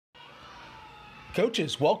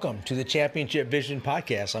Coaches, welcome to the Championship Vision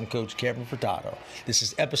Podcast. I'm Coach Kevin Furtado. This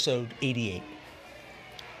is episode 88.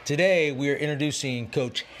 Today, we are introducing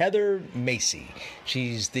Coach Heather Macy.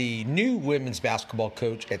 She's the new women's basketball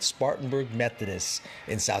coach at Spartanburg Methodist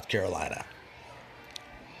in South Carolina.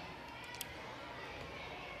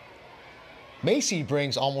 Macy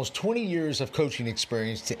brings almost 20 years of coaching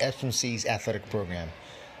experience to SMC's athletic program.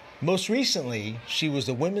 Most recently, she was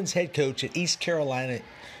the women's head coach at East Carolina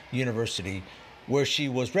University, where she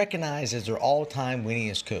was recognized as their all-time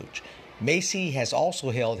winningest coach. Macy has also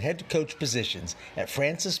held head coach positions at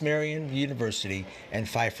Francis Marion University and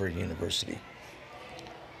Pfeiffer University.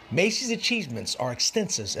 Macy's achievements are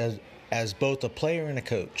extensive as both a player and a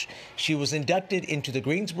coach. She was inducted into the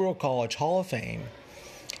Greensboro College Hall of Fame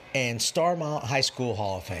and Starmount High School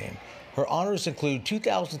Hall of Fame. Her honors include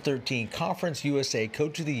 2013 Conference USA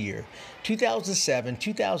Coach of the Year, 2007,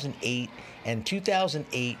 2008, and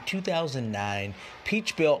 2008-2009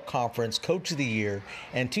 Peach Belt Conference Coach of the Year,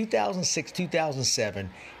 and 2006-2007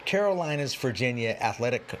 Carolinas Virginia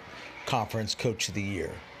Athletic Conference Coach of the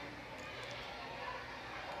Year.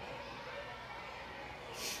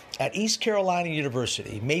 At East Carolina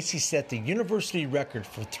University, Macy set the university record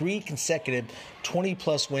for 3 consecutive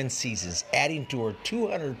 20-plus win seasons, adding to her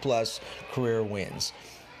 200-plus career wins.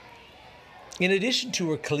 In addition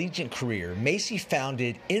to her collegiate career, Macy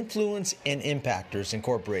founded Influence and Impactors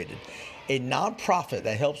Incorporated, a nonprofit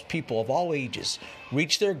that helps people of all ages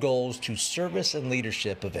reach their goals through service and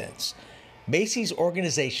leadership events. Macy's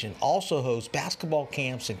organization also hosts basketball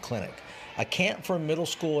camps and clinic. A camp for middle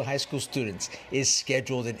school and high school students is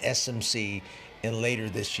scheduled in SMC later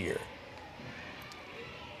this year.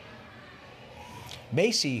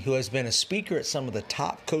 Macy, who has been a speaker at some of the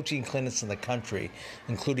top coaching clinics in the country,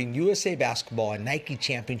 including USA Basketball and Nike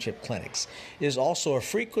Championship clinics, is also a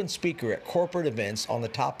frequent speaker at corporate events on the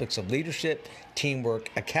topics of leadership, teamwork,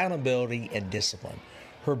 accountability, and discipline.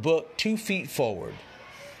 Her book, 2 Feet Forward,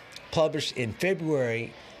 published in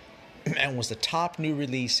February and was the top new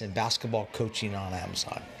release in basketball coaching on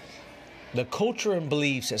Amazon. The culture and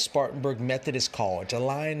beliefs at Spartanburg Methodist College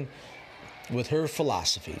align with her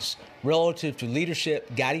philosophies relative to leadership,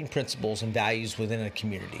 guiding principles, and values within a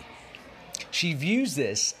community. She views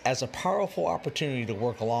this as a powerful opportunity to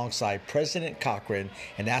work alongside President Cochran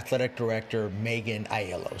and Athletic Director Megan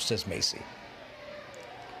Aiello, says Macy.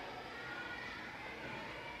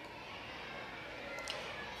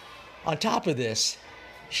 On top of this,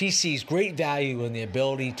 she sees great value in the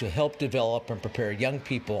ability to help develop and prepare young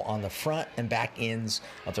people on the front and back ends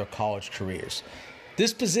of their college careers.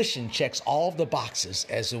 This position checks all of the boxes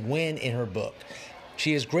as a win in her book.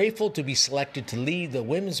 She is grateful to be selected to lead the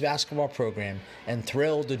women's basketball program and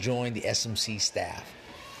thrilled to join the SMC staff.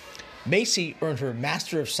 Macy earned her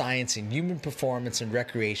Master of Science in Human Performance and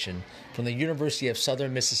Recreation from the University of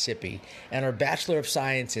Southern Mississippi and her Bachelor of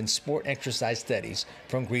Science in Sport and Exercise Studies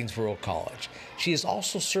from Greensboro College. She is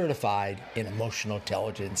also certified in Emotional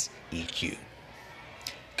Intelligence, EQ.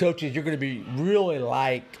 Coaches, you're going to be really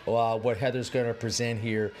like what Heather's going to present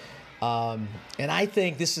here. And I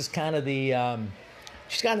think this is kind of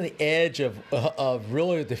she's kind of the edge of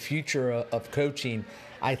really the future of coaching.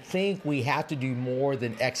 I think we have to do more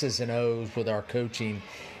than X's and O's with our coaching.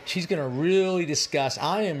 She's going to really discuss,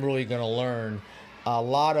 I am really going to learn a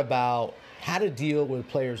lot about how to deal with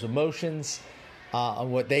players' emotions,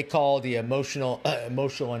 what they call the emotional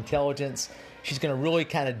intelligence. She's going to really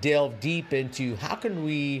kind of delve deep into how can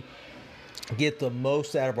we get the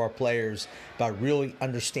most out of our players by really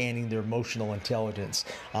understanding their emotional intelligence.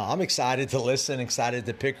 I'm excited to listen, excited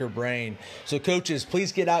to pick her brain. So coaches,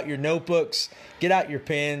 please get out your notebooks, get out your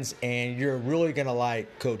pens, and you're really going to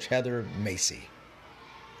like Coach Heather Macy.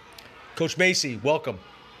 Coach Macy, welcome.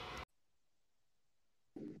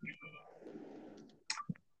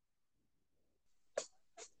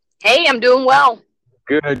 Hey, I'm doing well.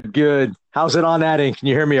 Good. How's it on that end? Can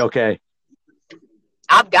you hear me okay?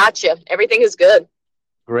 I've got you. Everything is good.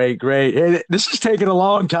 Great. Hey, this is taking a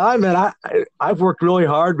long time, man. I've worked really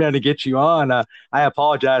hard, man, to get you on. I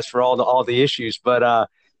apologize for all the issues, but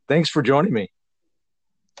thanks for joining me.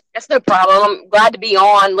 That's no problem. I'm glad to be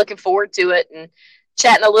on. Looking forward to it, and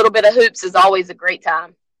chatting a little bit of hoops is always a great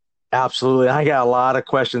time. Absolutely. I got a lot of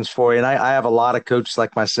questions for you, and I have a lot of coaches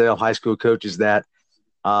like myself, high school coaches that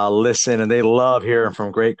listen, and they love hearing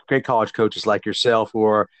from great college coaches like yourself who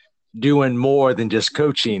are doing more than just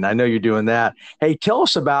coaching. I know you're doing that. Hey, tell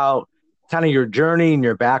us about kind of your journey and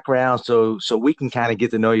your background so we can kind of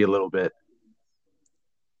get to know you a little bit.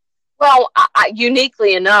 Well,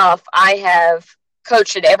 uniquely enough, I have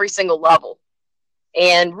coached at every single level,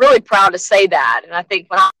 and really proud to say that. And I think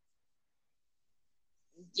when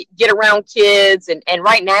get around kids. And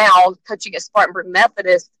right now, coaching at Spartanburg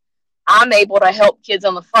Methodist, I'm able to help kids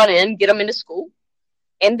on the front end, get them into school,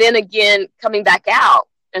 and then again, coming back out.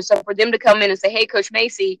 And so for them to come in and say, hey, Coach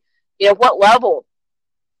Macy, what level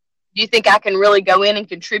do you think I can really go in and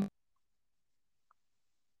contribute?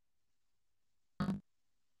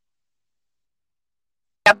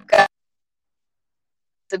 I've got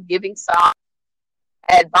of giving some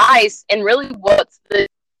advice and really what's the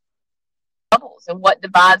levels and what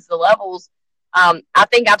divides the levels. I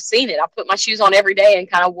think I've seen it. I put my shoes on every day and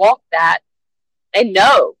kind of walk that and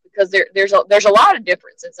know, because there's a lot of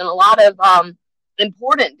differences and a lot of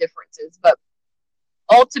important differences, but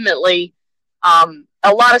ultimately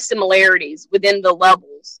a lot of similarities within the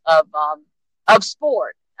levels of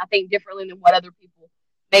sport. I think differently than what other people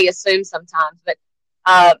may assume sometimes. But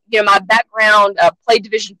my background, played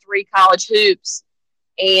Division III college hoops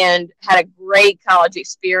and had a great college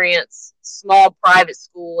experience, small private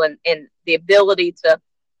school, and the ability to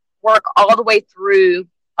work all the way through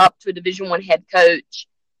up to a Division I head coach.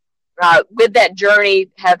 With that journey,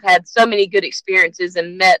 have had so many good experiences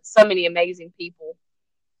and met so many amazing people.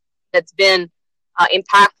 That's been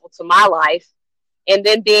impactful to my life. And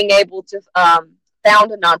then being able to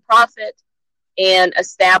found a nonprofit and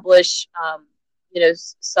establish,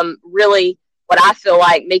 some really what I feel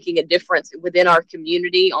like making a difference within our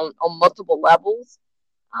community on multiple levels.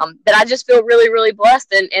 That I just feel really, really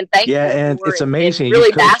blessed and thankful. Yeah, and for. it's amazing. And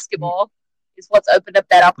really, basketball is what's opened up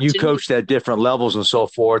that opportunity. You coached at different levels and so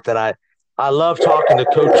forth, and I love talking to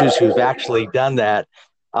coaches who've actually done that.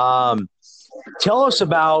 Tell us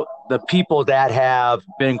about the people that have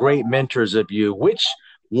been great mentors of you. Which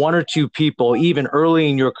one or two people, even early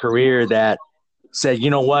in your career, that said, you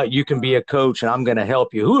know what, you can be a coach and I'm going to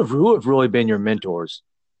help you? Who have really been your mentors?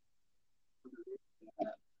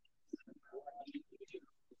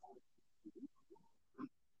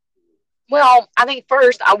 Well, I think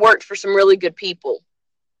first I worked for some really good people.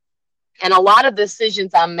 And a lot of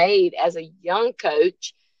decisions I made as a young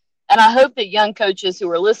coach, and I hope that young coaches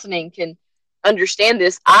who are listening can understand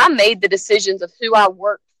this, I made the decisions of who I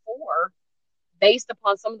worked for based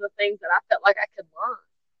upon some of the things that I felt like I could learn.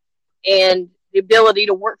 And the ability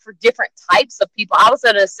to work for different types of people. I was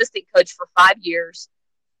an assistant coach for 5 years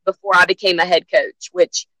before I became a head coach,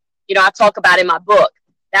 which, I talk about in my book.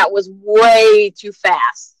 That was way too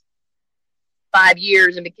fast. 5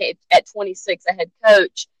 years and became at 26 a head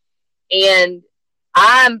coach. And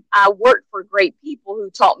I worked for great people who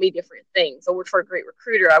taught me different things. I worked for a great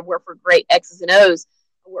recruiter. I worked for great X's and O's.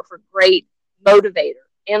 I worked for a great motivator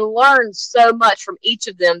and learned so much from each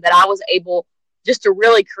of them that I was able just to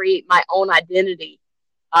really create my own identity.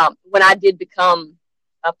 When I did become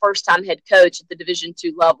a first-time head coach at the Division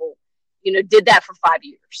II level, did that for 5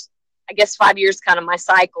 years. I guess 5 years kind of my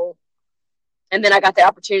cycle. And then I got the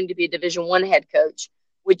opportunity to be a Division I head coach,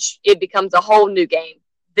 which it becomes a whole new game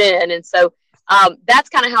then. And so that's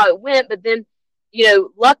kind of how it went. But then,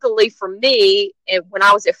 luckily for me, when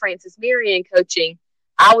I was at Francis Marion coaching,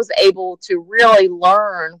 I was able to really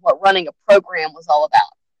learn what running a program was all about.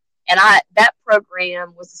 And that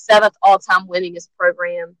program was the 7th all-time winningest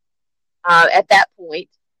program at that point.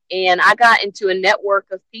 And I got into a network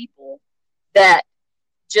of people that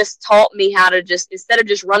just taught me how to instead of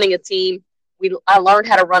just running a team, I learned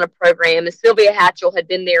how to run a program. And Sylvia Hatchell had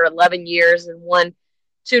been there 11 years and won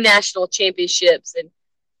 2 national championships. And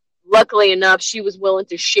luckily enough, she was willing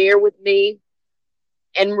to share with me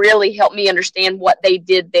and really help me understand what they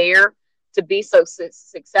did there to be so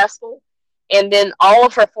successful. And then all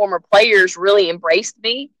of her former players really embraced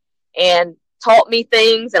me and taught me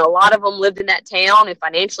things. And a lot of them lived in that town and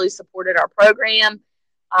financially supported our program,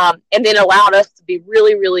 and then allowed us to be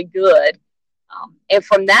really, really good. And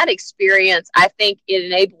from that experience, I think it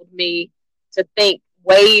enabled me to think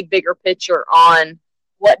way bigger picture on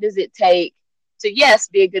what does it take to, yes,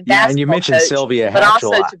 be a good basketball and you mentioned coach, Sylvia but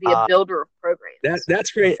Hatchell. also to be a builder of programs.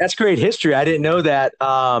 That's great. That's great history. I didn't know that.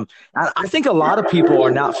 I think a lot of people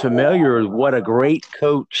are not familiar with what a great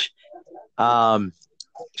coach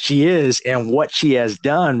she is and what she has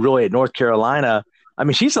done really at North Carolina. I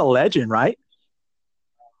mean, she's a legend, right?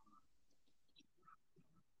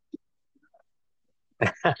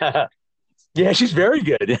 Yeah, she's very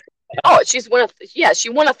good. Oh, she won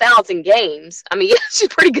 1,000 games. I mean, yeah, she's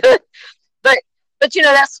pretty good. But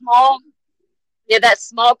that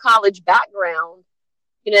small college background,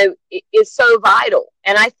 is so vital.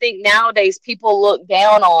 And I think nowadays people look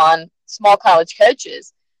down on small college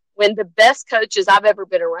coaches when the best coaches I've ever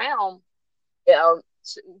been around,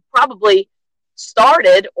 probably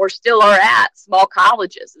started or still are at small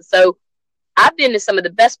colleges. And so I've been to some of the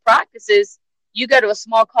best practices. You go to a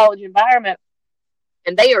small college environment,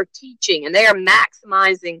 and they are teaching and they are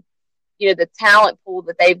maximizing, the talent pool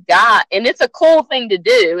that they've got. And it's a cool thing to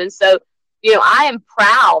do. And so, I am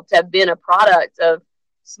proud to have been a product of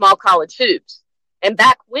small college hoops. And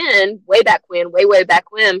way back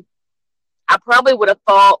when, I probably would have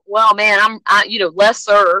thought, well, man,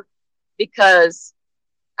 lesser because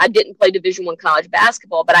I didn't play Division I college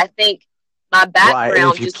basketball. But I think my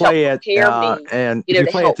background just helped prepare me. And if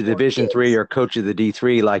you play at the Division III or coach of the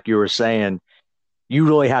D3, like you were saying, you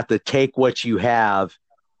really have to take what you have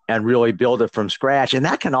and really build it from scratch. And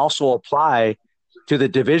that can also apply to the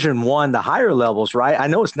Division I, the higher levels, right? I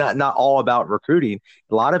know it's not all about recruiting.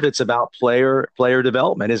 A lot of it's about player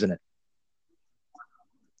development, isn't it?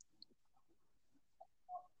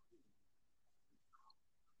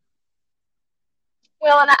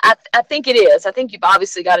 Well, and I think it is. I think you've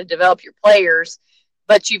obviously got to develop your players,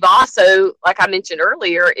 but you've also, like I mentioned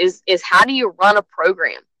earlier, is how do you run a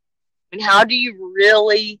program? And how do you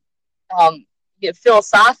really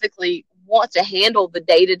philosophically want to handle the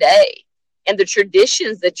day-to-day and the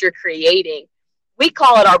traditions that you're creating? We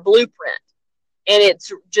call it our blueprint. And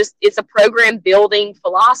it's a program building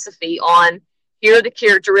philosophy on here are the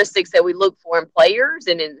characteristics that we look for in players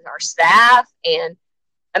and in our staff. And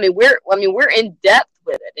we're in depth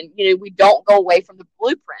with it. And, we don't go away from the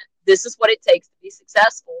blueprint. This is what it takes to be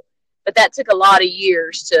successful. But that took a lot of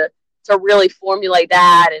years to really formulate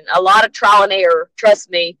that, and a lot of trial and error. Trust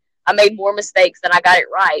me, I made more mistakes than I got it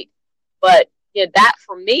right. But that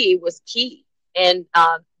for me was key. And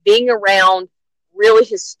being around really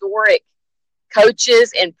historic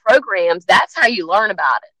coaches and programs, that's how you learn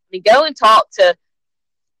about it. Go and talk to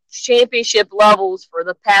championship levels for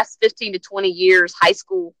the past 15 to 20 years, high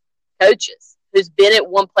school coaches who's been at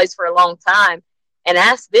one place for a long time, and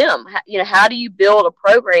ask them, how do you build a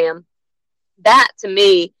program? That to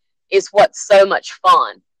me is what's so much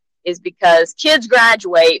fun, is because kids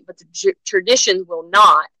graduate, but the traditions will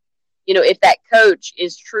not. If that coach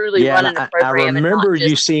is truly running a program. I remember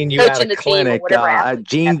you at a clinic.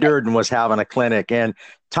 Gene Durden was having a clinic, and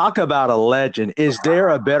talk about a legend. Is there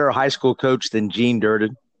a better high school coach than Gene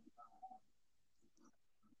Durden?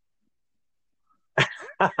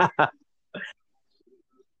 Let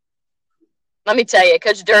me tell you,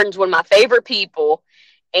 Coach Durden's one of my favorite people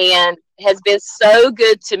and has been so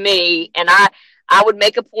good to me. And I would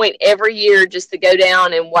make a point every year just to go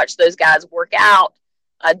down and watch those guys work out,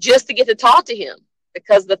 just to get to talk to him,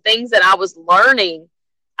 because the things that I was learning,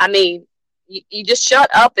 you just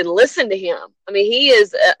shut up and listen to him. He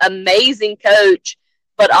is an amazing coach,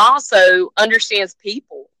 but also understands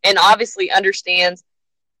people and obviously understands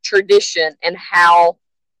tradition and how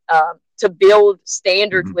to build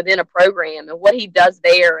standards within a program and what he does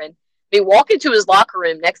there. And walk into his locker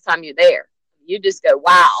room next time you're there, you just go,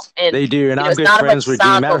 wow. And they do. And I'm good friends with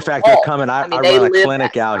Gene. Matter of fact, they're coming. I run a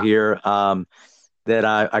clinic out here that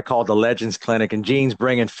I call the Legends Clinic, and Gene's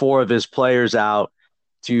bringing 4 of his players out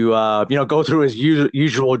to go through his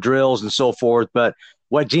usual drills and so forth. But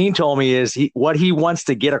what Gene told me is what he wants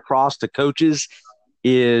to get across to coaches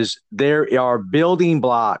is there are building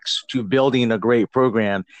blocks to building a great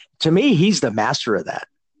program. To me, he's the master of that.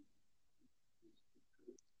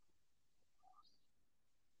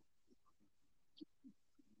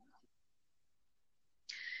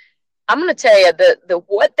 I'm going to tell you the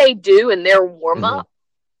what they do in their warm up,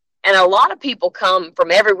 and a lot of people come from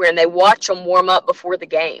everywhere and they watch them warm up before the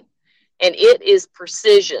game, and it is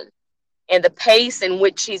precision, and the pace in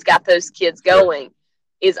which he's got those kids going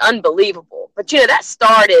is unbelievable. But that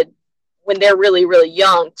started when they're really, really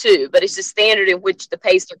young too. But it's the standard in which the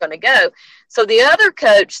pace they're going to go. So the other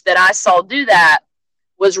coach that I saw do that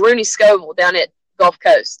was Rooney Scoville down at Gulf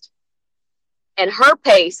Coast, and her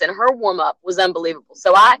pace and her warm up was unbelievable.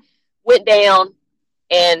 So I went down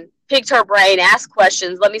and picked her brain, asked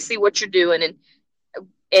questions. Let me see what you're doing.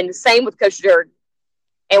 And the same with Coach Durden.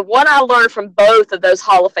 And what I learned from both of those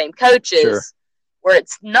Hall of Fame coaches, where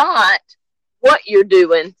it's not what you're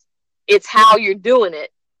doing, it's how you're doing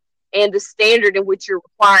it and the standard in which you're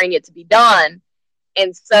requiring it to be done.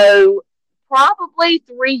 And so probably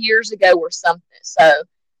 3 years ago or something, so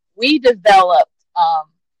we developed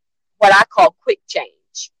what I call quick change.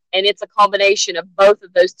 And it's a combination of both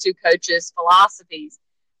of those two coaches' philosophies.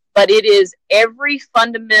 But it is every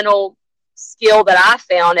fundamental skill that I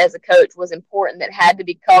found as a coach was important that had to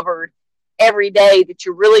be covered every day, that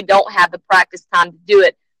you really don't have the practice time to do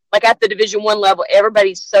it. Like at the Division I level,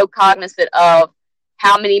 everybody's so cognizant of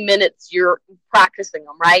how many minutes you're practicing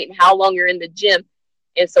them, right? And how long you're in the gym.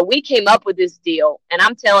 And so we came up with this deal, and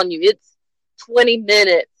I'm telling you, it's 20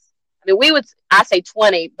 minutes. I say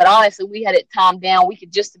 20, but honestly, we had it timed down. We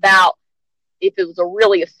could just about if it was a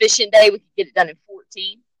really efficient day, we could get it done in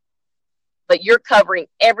 14. But you're covering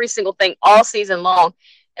every single thing all season long.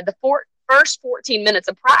 And the first 14 minutes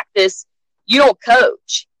of practice, you don't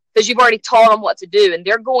coach because you've already taught them what to do, and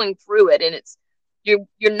they're going through it. And it's you're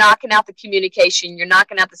knocking out the communication, you're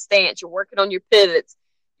knocking out the stance, you're working on your pivots,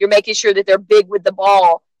 you're making sure that they're big with the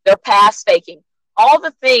ball, they're pass faking, all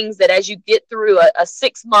the things that as you get through a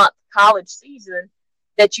 6-month college season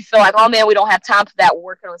that you feel like, oh man, we don't have time for that, we're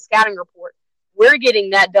working on a scouting report. We're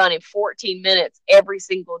getting that done in 14 minutes every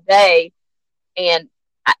single day. And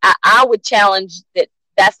I would challenge that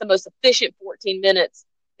that's the most efficient 14 minutes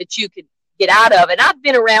that you could get out of. And I've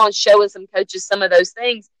been around showing some coaches some of those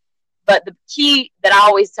things. But the key that I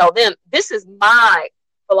always tell them, this is my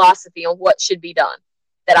philosophy on what should be done,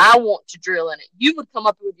 that I want to drill in it. You would come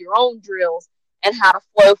up with your own drills and how to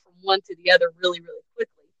flow from one to the other really, really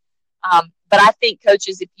quickly. But I think,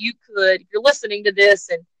 coaches, if you're listening to this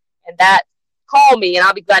and that, call me and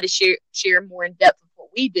I'll be glad to share more in depth of what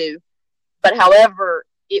we do. But however,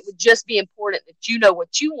 it would just be important that you know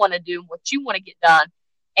what you want to do and what you want to get done.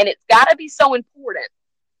 And it's got to be so important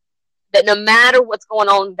that no matter what's going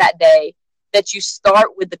on that day, that you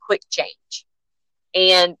start with the quick change.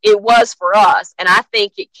 And it was for us. And I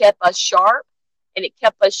think it kept us sharp, and it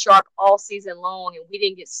kept us sharp all season long. And we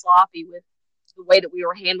didn't get sloppy with the way that we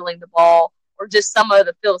were handling the ball, or just some of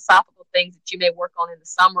the philosophical things that you may work on in the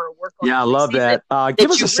summer or work on. Yeah, I love that.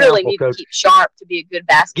 Give us a sample, really need Coach. To keep sharp to be a good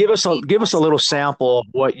basketball. Give us a little sample of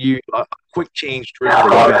what quick change drill that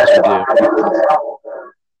you guys would do.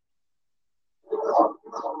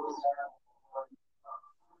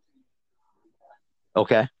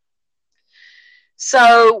 Okay.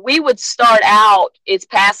 So we would start out, it's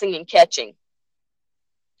passing and catching,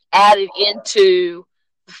 added into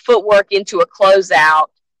the footwork into a closeout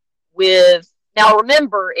with, now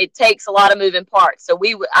remember, it takes a lot of moving parts. So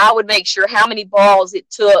I would make sure how many balls it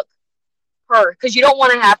took per, because you don't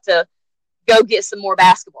want to have to go get some more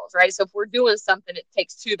basketballs, right? So if we're doing something, it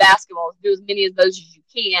takes 2 basketballs, do as many of those as you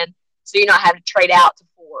can, so you're not having to trade out to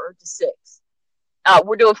 4 or to 6.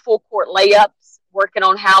 We're doing full court layups, working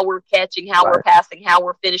on how we're catching, how we're passing, how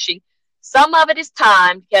we're finishing. Some of it is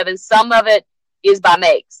timed, Kevin. Some of it is by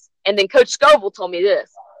makes. And then Coach Scoville told me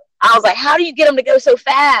this. I was like, how do you get them to go so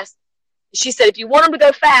fast? She said, if you want them to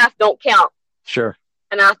go fast, don't count. Sure.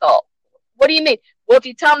 And I thought, what do you mean? Well, if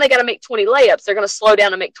you tell them they got to make 20 layups, they're going to slow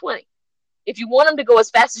down and make 20. If you want them to go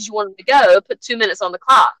as fast as you want them to go, put 2 minutes on the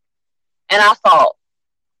clock. And I thought,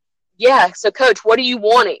 yeah, so Coach, what are you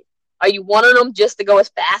wanting? Are you wanting them just to go as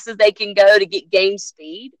fast as they can go to get game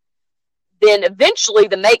speed? Then eventually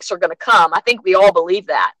the makes are going to come. I think we all believe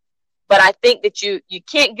that. But I think that you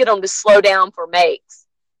can't get them to slow down for makes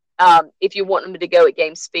if you want them to go at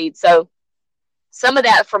game speed. So some of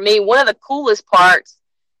that for me, one of the coolest parts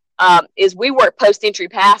is we work post-entry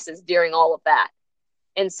passes during all of that.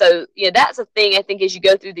 And so, that's a thing I think as you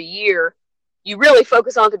go through the year, you really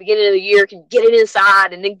focus on at the beginning of the year, can get it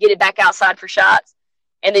inside and then get it back outside for shots.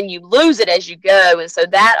 And then you lose it as you go. And so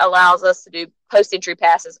that allows us to do post-entry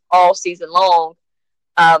passes all season long.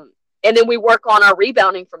 And then we work on our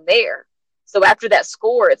rebounding from there. So after that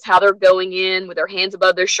score, it's how they're going in with their hands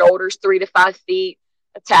above their shoulders, 3 to 5 feet,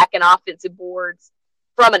 attacking offensive boards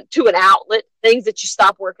to an outlet, things that you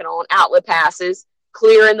stop working on, outlet passes,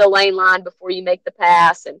 clearing the lane line before you make the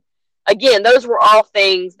pass. And again, those were all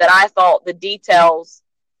things that I thought the details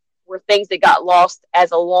were things that got lost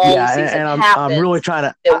as a long season and happened. I'm really trying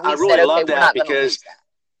to – I really love that because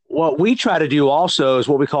what we try to do also is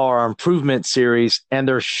what we call our improvement series, and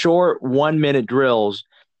they're short 1-minute drills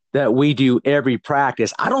that we do every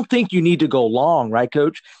practice. I don't think you need to go long, right,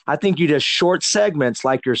 Coach? I think you just short segments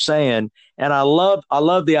like you're saying, and I love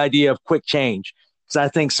the idea of quick change because I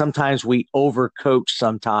think sometimes we overcoach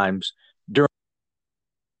sometimes during.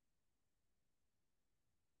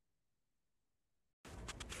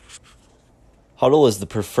 Huddle is the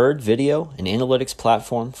preferred video and analytics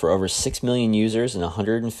platform for over 6 million users and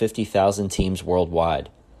 150,000 teams worldwide.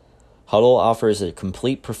 Huddle offers a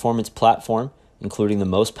complete performance platform, including the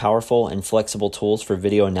most powerful and flexible tools for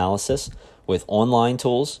video analysis with online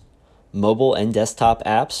tools, mobile and desktop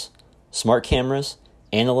apps, smart cameras,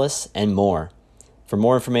 analysts, and more. For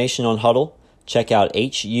more information on Huddle, check out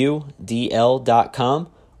hudl.com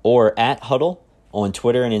or @Huddle on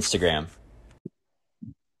Twitter and Instagram.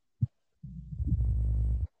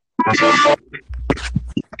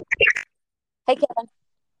 Hey, Kevin.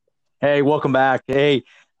 Hey, welcome back. Hey,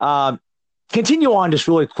 continue on just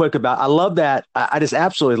really quick about, I love that. I just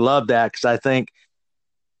absolutely love that because I think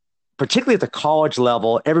particularly at the college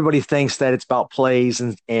level, everybody thinks that it's about plays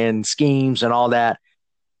and schemes and all that.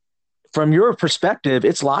 from your perspective,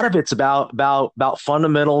 it's a lot of it's about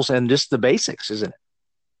fundamentals and just the basics, isn't it?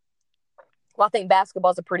 Well, I think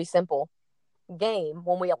basketball is a pretty simple game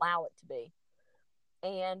when we allow it to be.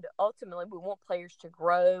 And ultimately, we want players to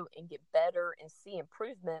grow and get better and see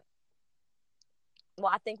improvement.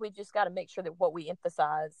 Well, I think we've just got to make sure that what we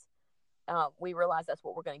emphasize, we realize that's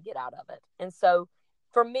what we're going to get out of it. And so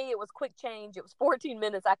for me, it was quick change. It was 14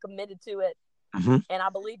 minutes. I committed to it. Mm-hmm. And I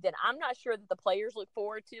believed it. I'm not sure that the players look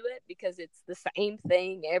forward to it because it's the same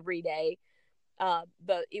thing every day.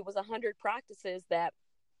 But it was 100 practices that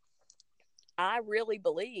I really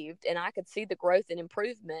believed, and I could see the growth and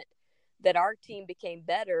improvement that our team became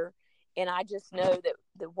better. And I just know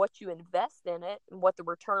that what you invest in it and what the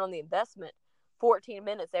return on the investment, 14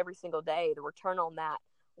 minutes every single day, the return on that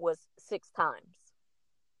was 6 times.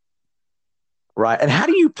 Right. And how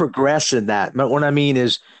do you progress in that? What I mean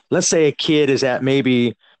is, let's say a kid is at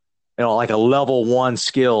maybe, like a level 1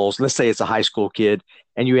 skills. Let's say it's a high school kid,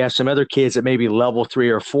 and you have some other kids at maybe level 3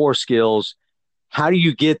 or 4 skills. How do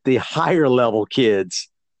you get the higher level kids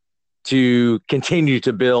to continue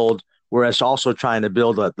to build, whereas also trying to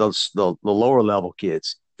build the lower level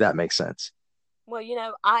kids? If that makes sense. Well,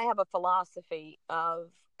 I have a philosophy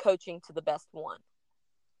of coaching to the best one.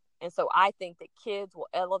 And so I think that kids will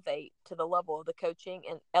elevate to the level of the coaching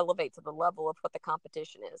and elevate to the level of what the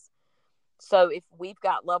competition is. So if we've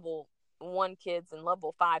got level 1 kids and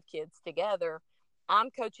level 5 kids together,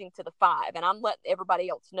 I'm coaching to the 5, and I'm letting everybody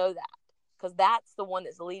else know that, because that's the one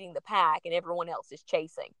that's leading the pack and everyone else is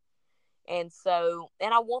chasing. And so,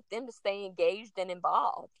 and I want them to stay engaged and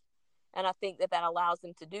involved. And I think that allows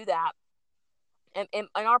them to do that. And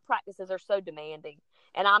our practices are so demanding.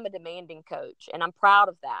 And I'm a demanding coach, and I'm proud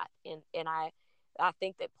of that. And I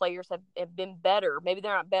think that players have been better. Maybe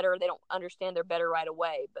they're not better. They don't understand they're better right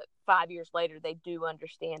away. But 5 years later, they do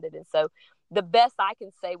understand it. And so the best I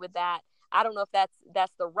can say with that, I don't know if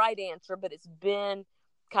that's the right answer, but it's been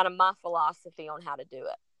kind of my philosophy on how to do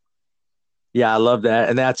it. Yeah, I love that.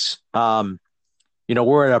 And that's,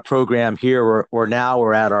 we're in a program here where now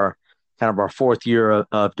we're at our kind of our 4th year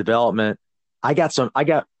of development. I got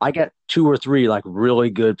 2 or 3 like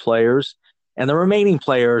really good players, and the remaining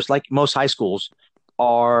players, like most high schools,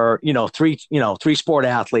 are, 3 sport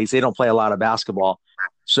athletes. They don't play a lot of basketball.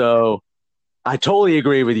 So I totally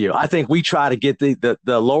agree with you. I think we try to get the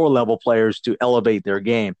lower level players to elevate their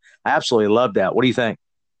game. I absolutely love that. What do you think?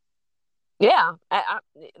 Yeah.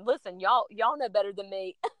 Listen, y'all know better than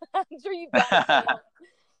me. I'm sure you've got it.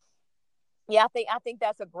 Yeah, I think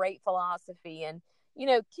that's a great philosophy. And,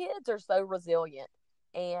 kids are so resilient.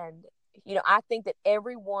 And, I think that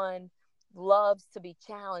everyone loves to be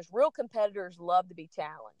challenged. Real competitors love to be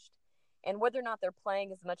challenged. And whether or not they're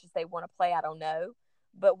playing as much as they want to play, I don't know.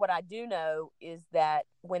 But what I do know is that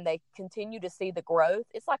when they continue to see the growth,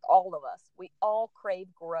 it's like all of us. We all crave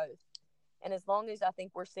growth. And as long as I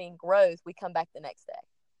think we're seeing growth, we come back the next day.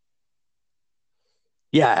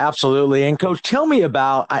 Yeah, absolutely. And Coach, tell me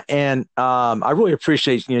about, and I really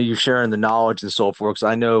appreciate you sharing the knowledge and so forth, because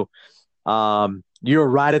I know you're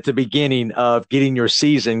right at the beginning of getting your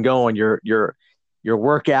season going, your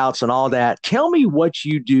workouts and all that. Tell me what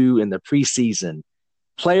you do in the preseason,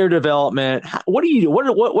 player development. What do you do?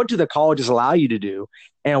 What do the colleges allow you to do?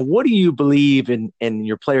 And what do you believe in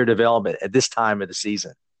your player development at this time of the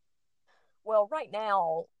season? Well, right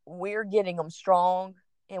now we're getting them strong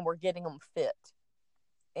and we're getting them fit.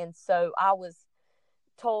 And so I was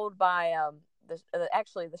told by the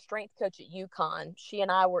strength coach at UConn. She and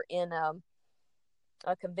I were in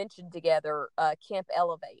a convention together, Camp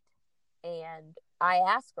Elevate. And I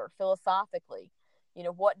asked her philosophically,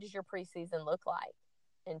 what does your preseason look like?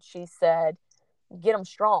 And she said, get them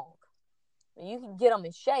strong. You can get them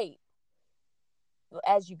in shape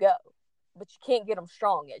as you go, but you can't get them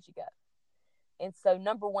strong as you go. And so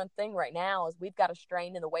number one thing right now is we've got to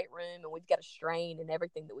strain in the weight room, and we've got to strain in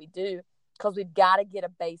everything that we do, because we've got to get a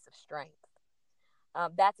base of strength.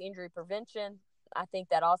 That's injury prevention. I think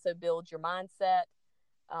that also builds your mindset.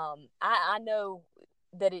 I know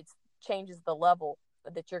that it changes the level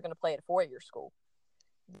that you're going to play at a 4-year school.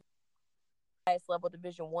 Highest level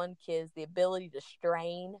Division I kids, the ability to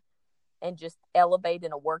strain and just elevate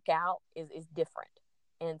in a workout is different.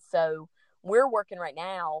 And so we're working right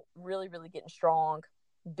now, really, really getting strong,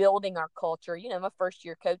 building our culture. I'm a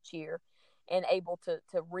first-year coach here, and able to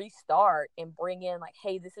restart and bring in like,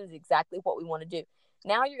 hey, this is exactly what we want to do.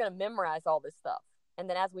 Now you're going to memorize all this stuff. And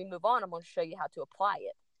then as we move on, I'm going to show you how to apply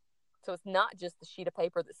it. So it's not just the sheet of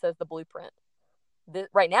paper that says the blueprint.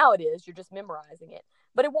 Right now it is. You're just memorizing it.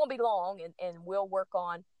 But it won't be long, and we'll work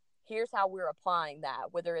on here's how we're applying that,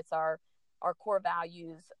 whether it's our our core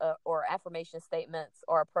values or affirmation statements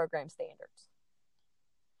or our program standards.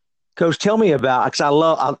 Coach, tell me about,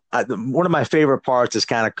 because one of my favorite parts is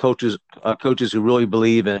kind of coaches who really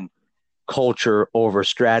believe in culture over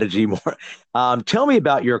strategy more. Tell me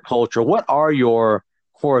about your culture. What are your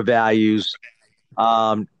core values? You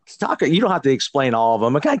don't have to explain all of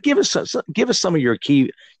them. Okay, give us some of your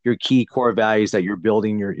key core values that you're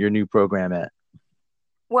building your new program at.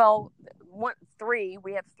 Well,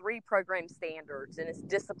 we have 3 program standards, and it's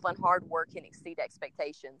discipline, hard work, and exceed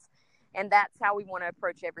expectations. And that's how we want to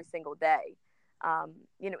approach every single day,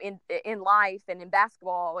 in life and in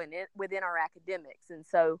basketball and within our academics. And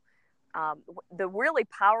so the really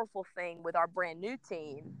powerful thing with our brand new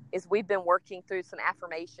team is we've been working through some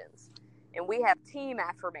affirmations, and we have team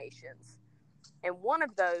affirmations. And one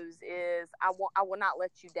of those is, I will not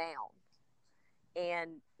let you down.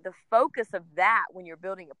 And the focus of that when you're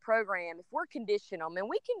building a program, if we're conditioning them, and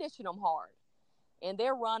we condition them hard, and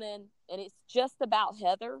they're running, and it's just about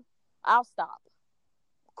Heather, I'll stop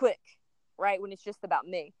quick, right, when it's just about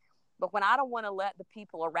me. But when I don't want to let the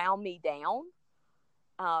people around me down,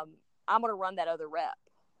 I'm going to run that other rep,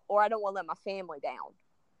 or I don't want to let my family down.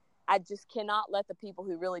 I just cannot let the people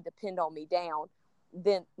who really depend on me down.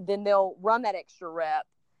 Then they'll run that extra rep,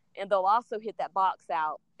 and they'll also hit that box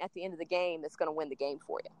out at the end of the game that's going to win the game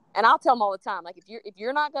for you. And I'll tell them all the time, like, if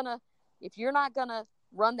you're not gonna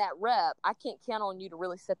run that rep, I can't count on you to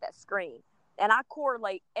really set that screen. And I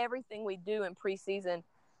correlate everything we do in preseason,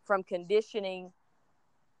 from conditioning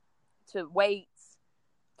to weights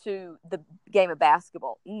to the game of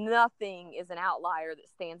basketball. Nothing is an outlier that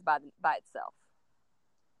stands by itself.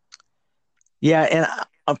 Yeah,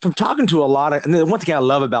 and from talking to and the one thing I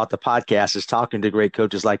love about the podcast is talking to great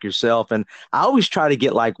coaches like yourself. And I always try to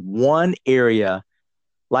get like one area,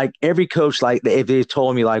 like every coach, like if they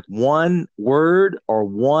told me like one word or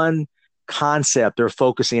one concept they're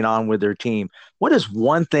focusing on with their team, what is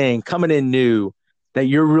one thing coming in new that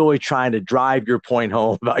you're really trying to drive your point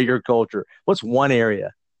home about your culture? What's one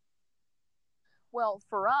area? Well,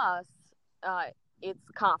 for us, it's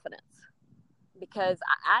confidence, because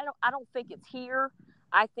I don't think it's here.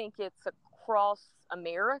 I think it's across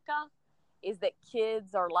America, is that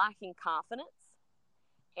kids are lacking confidence.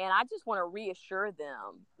 And I just want to reassure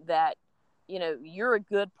them that, you're a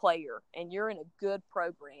good player and you're in a good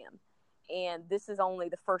program. And this is only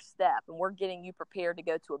the first step, and we're getting you prepared to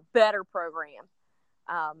go to a better program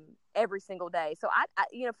every single day. So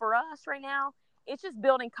for us right now, it's just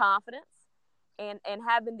building confidence and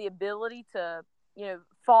having the ability to,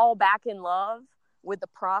 fall back in love with the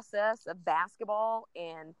process of basketball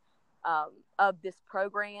and of this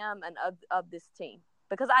program and of this team.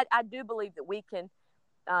 Because I do believe that we can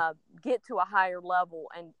get to a higher level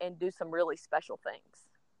and do some really special things.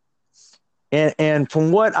 And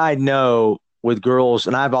from what I know with girls,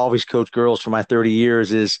 and I've always coached girls for my 30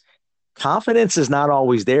 years, is confidence is not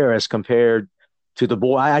always there as compared to the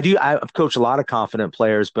boy. I've coached a lot of confident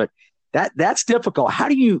players, but that's difficult. How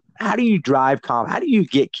do you drive confidence? How do you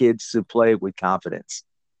get kids to play with confidence?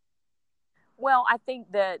 Well, I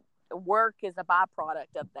think that work is a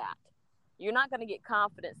byproduct of that. You're not going to get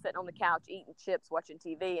confidence sitting on the couch eating chips, watching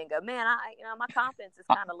TV, and go, man, my confidence is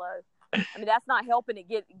kind of low. I mean, that's not helping it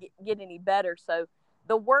get any better. So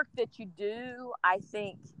the work that you do, I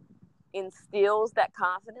think, instills that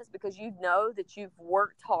confidence, because you know that you've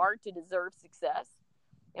worked hard to deserve success.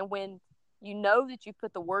 And when you know that you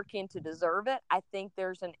put the work in to deserve it, I think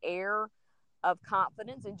there's an air of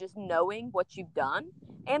confidence in just knowing what you've done.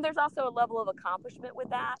 And there's also a level of accomplishment with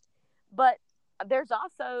that. But there's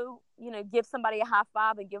also, give somebody a high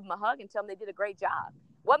five and give them a hug and tell them they did a great job.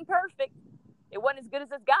 Wasn't perfect. It wasn't as good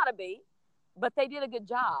as it's got to be, but they did a good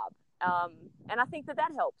job. And I think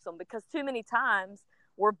that helps them, because too many times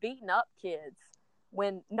we're beating up kids,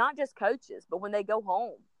 when not just coaches, but when they go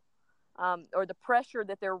home, or the pressure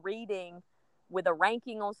that they're reading with a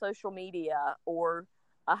ranking on social media or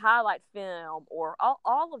a highlight film, or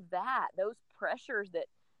all of that, those pressures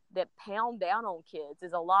that pound down on kids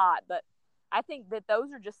is a lot. But I think that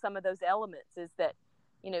those are just some of those elements, is that,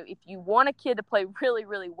 if you want a kid to play really,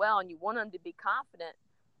 really well and you want them to be confident,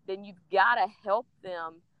 then you've got to help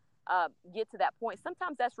them get to that point.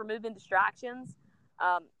 Sometimes that's removing distractions.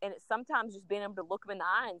 And it's sometimes just being able to look them in the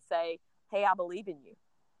eye and say, hey, I believe in you.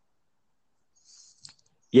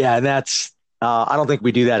 Yeah, and that's I don't think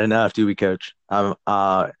we do that enough, do we, Coach? I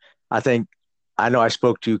know I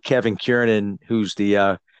spoke to Kevin Kiernan, who's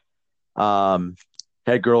the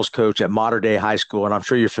head girls coach at Mater Dei High School, and I'm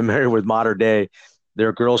sure you're familiar with Mater Dei,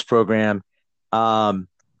 their girls program. He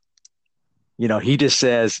just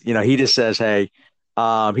says, hey,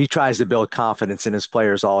 he tries to build confidence in his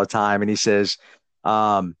players all the time. And he says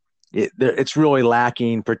it's really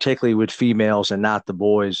lacking, particularly with females and not the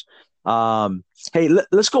boys. Hey,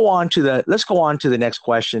 let's go on to the next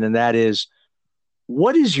question. And that is,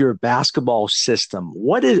 what is your basketball system?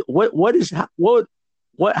 How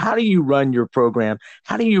do you run your program?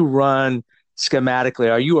 How do you run schematically?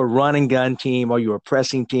 Are you a run and gun team? Are you a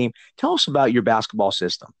pressing team? Tell us about your basketball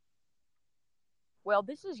system. Well,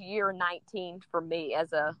 this is year 19 for me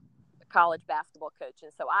as a college basketball coach.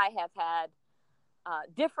 And so I have had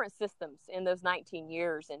different systems in those 19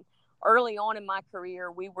 years. And early on in my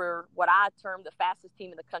career, we were what I termed the fastest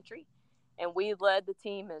team in the country. And we led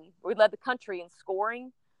the country in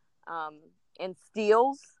scoring, in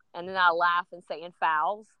steals. And then I laugh and say in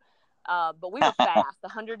fouls. But we were fast,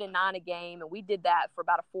 109 a game. And we did that for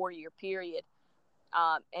about a 4-year period.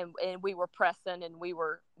 And we were pressing and we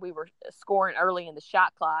were scoring early in the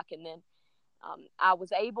shot clock. And then I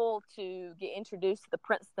was able to get introduced to the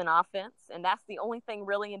Princeton offense. And that's the only thing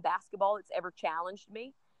really in basketball that's ever challenged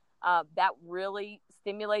me. That really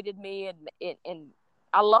stimulated me and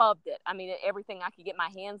I loved it. I mean, everything I could get my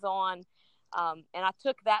hands on. And I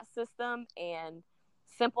took that system and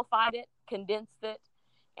simplified it, condensed it,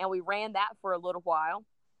 and we ran that for a little while.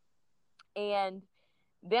 And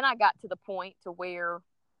then I got to the point to where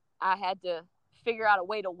I had to figure out a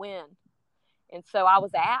way to win. And so I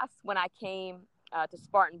was asked when I came to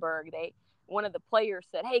Spartanburg, one of the players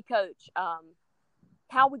said, "Hey, coach,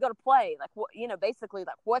 how are we going to play? Like, basically,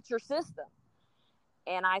 like, what's your system?"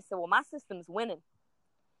 And I said, "Well, my system's winning."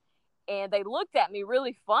 And they looked at me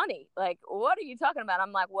really funny. Like, "What are you talking about?"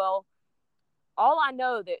 I'm like, "Well, all I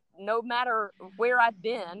know that no matter where I've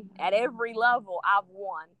been, at every level, I've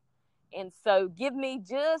won. And so give me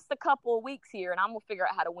just a couple of weeks here and I'm going to figure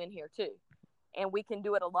out how to win here too. And we can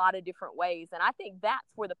do it a lot of different ways." And I think that's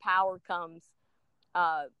where the power comes.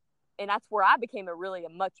 And that's where I became a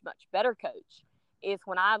much, much better coach, is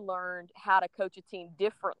when I learned how to coach a team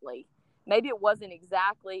differently. Maybe it wasn't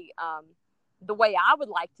exactly the way I would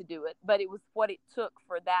like to do it, but it was what it took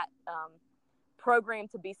for that program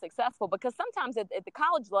to be successful. Because sometimes at the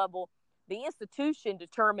college level, the institution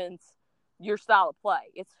determines your style of play.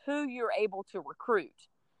 It's who you're able to recruit.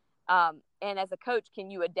 And as a coach, can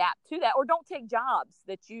you adapt to that? Or don't take jobs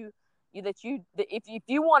if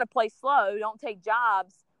you want to play slow, don't take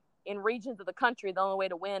jobs in regions of the country. The only way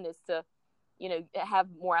to win is to, have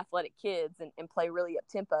more athletic kids and play really up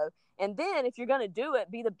tempo. And then if you're going to do it,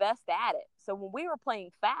 be the best at it. So when we were playing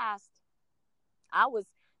fast, I was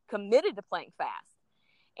committed to playing fast.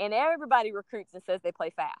 And everybody recruits and says they play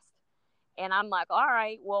fast. And I'm like, all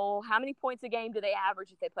right, well, how many points a game do they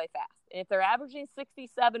average if they play fast? And if they're averaging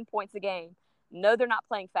 67 points a game, no, they're not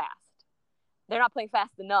playing fast. They're not playing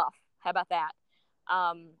fast enough. How about that?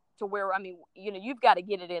 To where, you've got to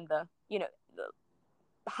get it in the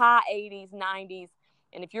high 80s, 90s.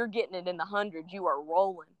 And if you're getting it in the hundreds, you are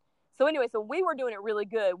rolling. So anyway, so we were doing it really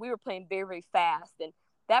good. We were playing very, very fast. And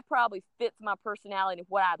that probably fits my personality and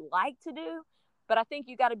what I'd like to do. But I think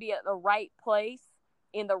you got to be at the right place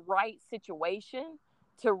in the right situation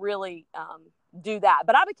to really do that.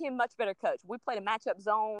 But I became a much better coach. We played a matchup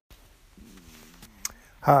zone.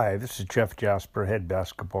 Hi, this is Jeff Jasper, head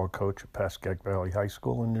basketball coach at Pascagoula Valley High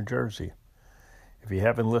School in New Jersey. If you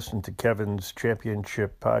haven't listened to Kevin's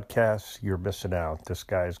championship podcast, you're missing out. This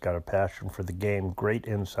guy's got a passion for the game, great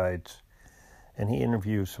insights, and he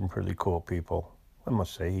interviews some pretty cool people. I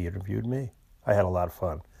must say, he interviewed me. I had a lot of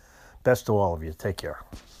fun. Best to all of you. Take care.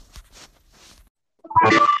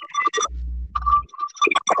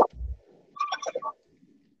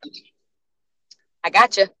 I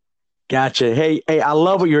gotcha. Hey, I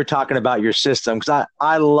love what you're talking about your system, because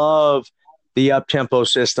I love the up-tempo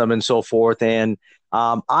system and so forth. And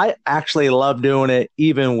I actually love doing it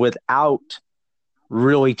even without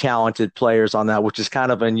really talented players on that, which is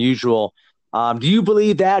kind of unusual. Do you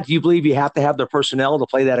believe that? Do you believe you have to have the personnel to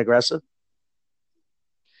play that aggressive?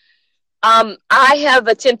 I have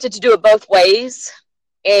attempted to do it both ways,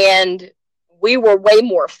 and we were way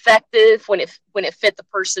more effective when it fit the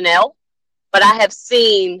personnel. But I have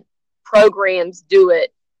seen programs do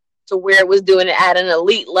it to where it was doing it at an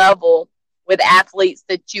elite level with athletes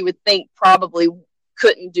that you would think probably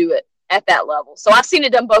couldn't do it at that level. So I've seen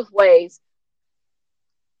it done both ways.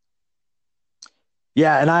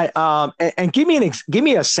 Yeah, and give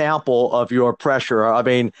me a sample of your pressure. I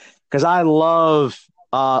mean, because I love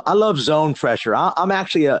zone pressure. I'm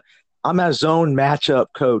a zone matchup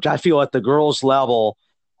coach. I feel at the girls' level,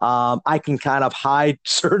 I can kind of hide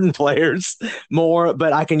certain players more,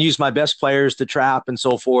 but I can use my best players to trap and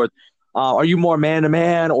so forth. Are you more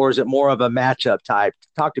man-to-man, or is it more of a matchup type?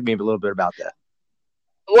 Talk to me a little bit about that.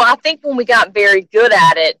 Well, I think when we got very good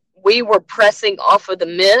at it, we were pressing off of the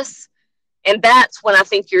miss. And that's when I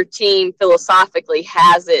think your team philosophically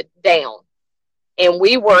has it down. And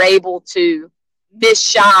we were able to miss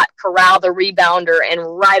shot, corral the rebounder, and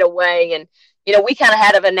right away. And, we kind of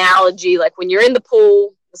had an analogy, like when you're in the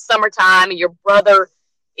pool, the summertime, and your brother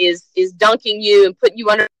is dunking you and putting you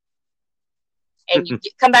under, and you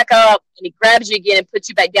come back up, and he grabs you again and puts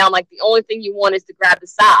you back down. Like the only thing you want is to grab the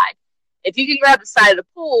side. If you can grab the side of the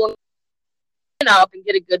pool and up and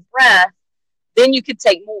get a good breath, then you could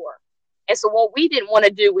take more. And so what we didn't want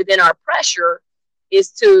to do within our pressure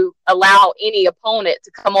is to allow any opponent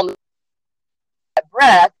to come on that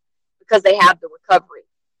breath because they have the recovery.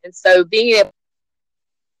 And so being able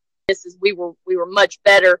to, we were much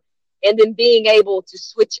better. And then being able to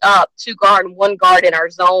switch up 2 guard and 1 guard in our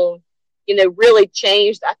zone, really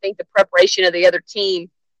changed, I think, the preparation of the other team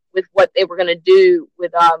with what they were going to do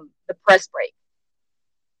with the press break.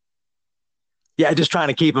 Yeah, just trying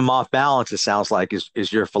to keep them off balance, it sounds like,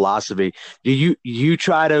 is your philosophy. Do you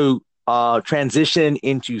try to transition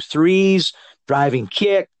into threes, driving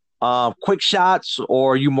kick, quick shots,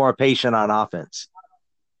 or are you more patient on offense?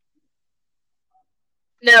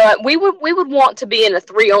 No, we would want to be in a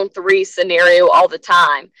 3-on-3 scenario all the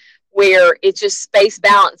time, where it's just space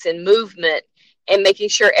balance and movement and making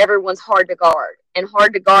sure everyone's hard to guard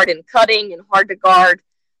in cutting and hard to guard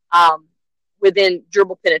within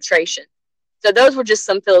dribble penetration. So those were just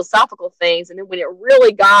some philosophical things. And then when it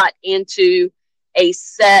really got into a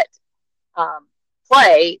set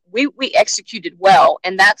play, we executed well.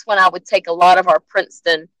 And that's when I would take a lot of our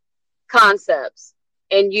Princeton concepts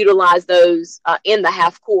and utilize those in the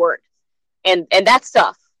half court. And that's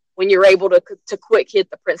tough when you're able to quick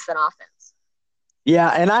hit the Princeton offense. Yeah,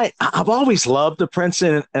 and I've always loved the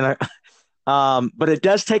Princeton, but it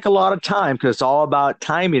does take a lot of time because it's all about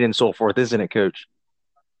timing and so forth, isn't it, Coach?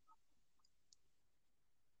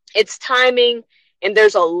 It's timing, and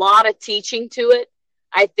there's a lot of teaching to it.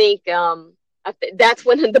 I think that's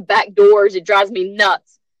when the back doors, it drives me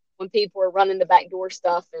nuts when people are running the back door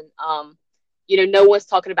stuff, and no one's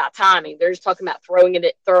talking about timing. They're just talking about throwing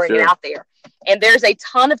it out there. And there's a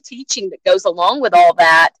ton of teaching that goes along with all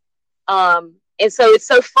that. And so it's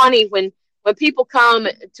so funny when people come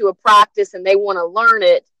to a practice and they want to learn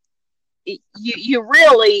it, you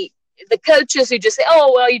really, the coaches who just say,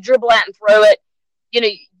 oh, well, you dribble out and throw it,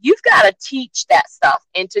 you've got to teach that stuff.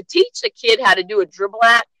 And to teach a kid how to do a dribble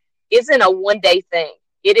out isn't a one-day thing.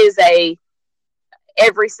 It is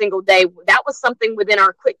every single day. That was something within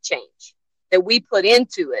our quick change that we put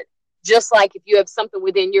into it. Just like if you have something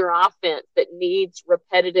within your offense that needs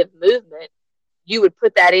repetitive movement, you would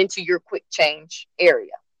put that into your quick change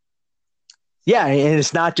area. Yeah, and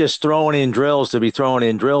it's not just throwing in drills to be throwing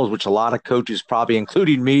in drills, which a lot of coaches, probably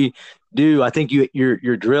including me, do. I think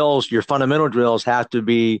your drills, your fundamental drills, have to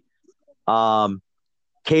be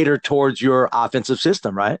catered towards your offensive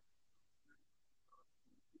system, right?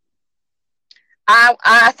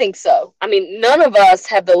 I think so. I mean, none of us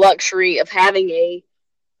have the luxury of having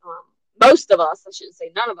most of us, I shouldn't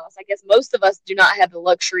say none of us, I guess most of us do not have the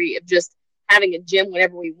luxury of just having a gym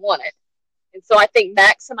whenever we want it. And so I think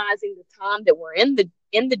maximizing the time that we're in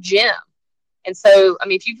the gym. And so, I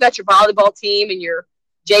mean, if you've got your volleyball team and your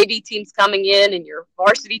JV teams coming in and your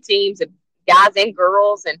varsity teams and guys and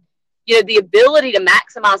girls, and, the ability to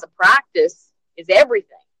maximize a practice is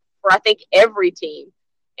everything for, I think, every team.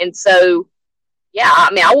 And so, yeah,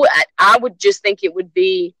 I mean, I would just think it would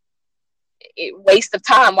be a waste of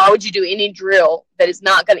time. Why would you do any drill that is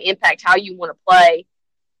not going to impact how you want to play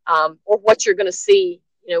or what you're going to see,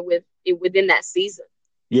 within that season?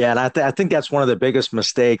 Yeah, and I think that's one of the biggest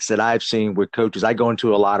mistakes that I've seen with coaches. I go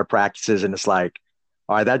into a lot of practices, and it's like,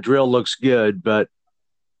 all right, that drill looks good, but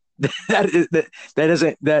that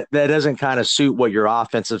doesn't kind of suit what your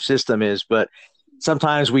offensive system is. But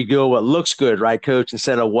sometimes we go what looks good, right, Coach,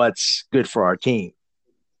 instead of what's good for our team.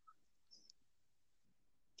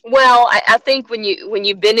 Well, I think when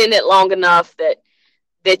you've been in it long enough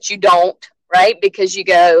that you don't, right? Because you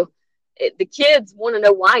go, the kids want to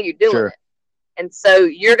know why you're doing it. And so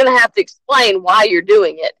you're going to have to explain why you're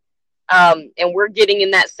doing it. And we're getting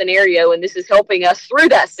in that scenario, and this is helping us through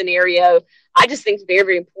that scenario. I just think it's very,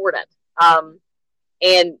 very important.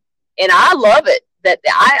 And I love it that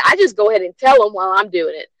I just go ahead and tell them while I'm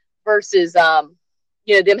doing it versus, them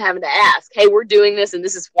having to ask, hey, we're doing this and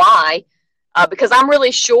this is why, because I'm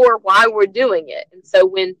really sure why we're doing it. And so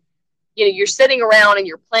when, you're sitting around and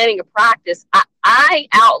you're planning a practice, I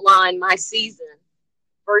outline my season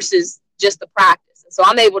versus just the practice. And so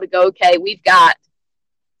I'm able to go, okay, we've got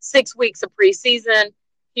 6 weeks of preseason.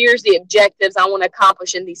 Here's the objectives I want to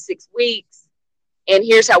accomplish in these 6 weeks. and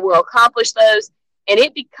here's how we'll accomplish those. And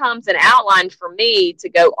it becomes an outline for me to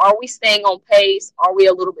go, are we staying on pace? Are we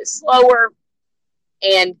a little bit slower?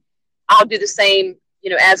 And I'll do the same,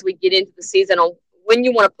 as we get into the season on when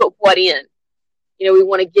you want to put what in. We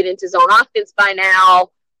want to get into zone offense by now.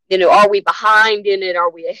 Are we behind in it?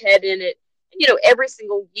 Are we ahead in it? And, every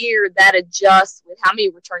single year that adjusts with how many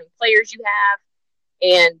returning players you have.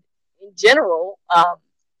 And in general,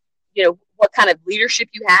 what kind of leadership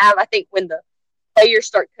you have. I think when the players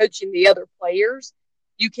start coaching the other players,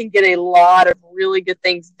 you can get a lot of really good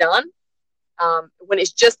things done. When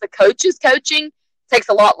it's just the coaches coaching, it takes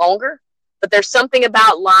a lot longer. But there's something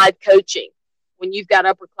about live coaching when you've got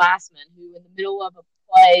upperclassmen who in the middle of a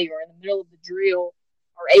play or in the middle of the drill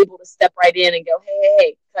are able to step right in and go,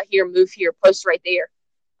 hey, cut here, move here, post right there.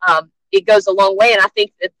 It goes a long way, and I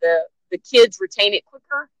think that the kids retain it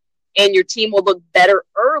quicker and your team will look better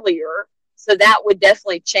earlier. So that would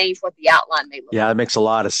definitely change what the outline may look like. Yeah, that makes a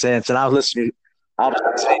lot of sense. And I was listening to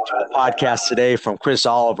a podcast today from Chris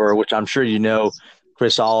Oliver, which I'm sure you know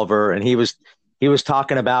Chris Oliver, and he was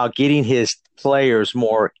talking about getting his players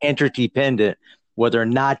more interdependent, where they're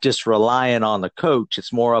not just relying on the coach.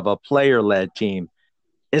 It's more of a player-led team.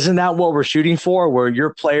 Isn't that what we're shooting for, where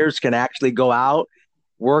your players can actually go out,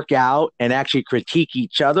 work out, and actually critique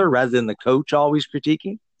each other rather than the coach always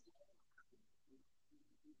critiquing?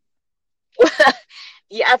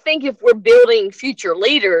 Yeah, I think if we're building future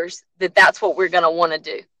leaders, that's what we're going to want to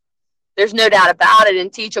do. There's no doubt about it,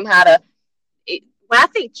 and teach them how to. When I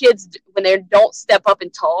think kids, when they don't step up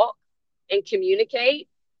and talk and communicate,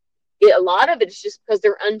 a lot of it is just because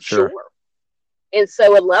they're unsure. Sure. And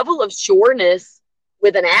so a level of sureness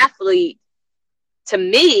with an athlete, to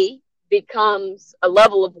me, becomes a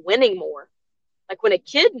level of winning more. Like when a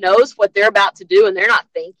kid knows what they're about to do and they're not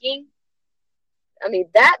thinking, I mean,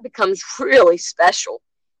 that becomes really special.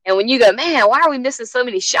 And when you go, man, why are we missing so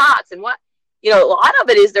many shots? And what, a lot of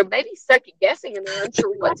it is they're maybe second guessing and they're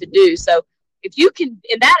unsure what to do. So if you can,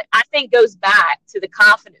 and that I think goes back to the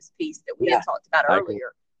confidence piece that we had talked about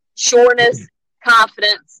earlier. Sureness,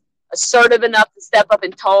 confidence, assertive enough to step up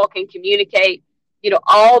and talk and communicate.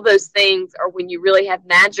 All those things are when you really have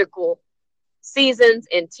magical seasons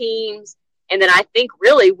and teams. And then I think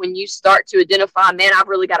really when you start to identify, man, I've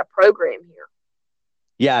really got a program here.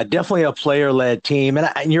 Yeah, definitely a player-led team.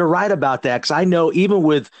 And you're right about that, because I know even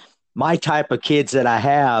with my type of kids that I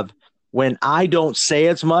have, when I don't say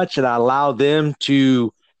as much and I allow them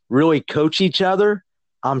to really coach each other,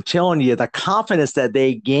 I'm telling you, the confidence that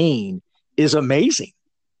they gain is amazing.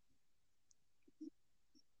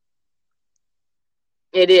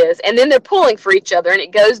 It is. And then they're pulling for each other. And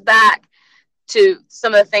it goes back to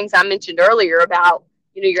some of the things I mentioned earlier about,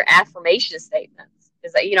 your affirmation statements.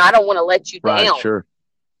 Is that, I don't want to let you down. Right, sure.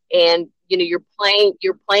 And,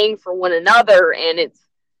 you're playing for one another. And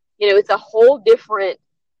it's a whole different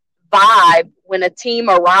vibe when a team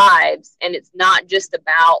arrives and it's not just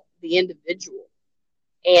about the individual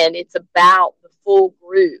and it's about the full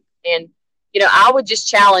group. And, I would just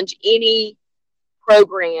challenge any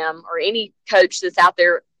program or any coach that's out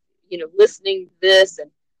there, listening to this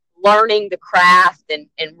and learning the craft and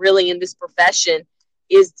really in this profession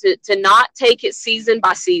is to not take it season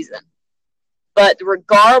by season, but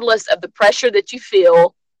regardless of the pressure that you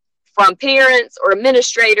feel from parents or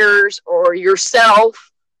administrators or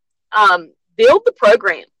yourself, build the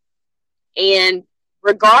program. And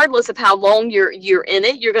regardless of how long you're in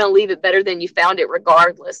it, you're going to leave it better than you found it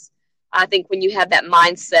regardless. I think when you have that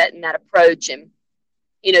mindset and that approach, and,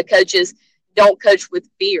 coaches don't coach with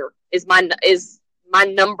fear is my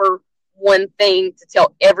number one thing to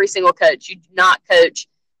tell every single coach. You do not coach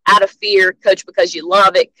out of fear, coach because you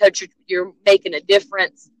love it, coach you're making a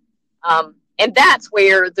difference. And that's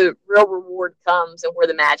where the real reward comes and where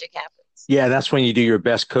the magic happens. Yeah, that's when you do your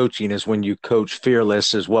best coaching, is when you coach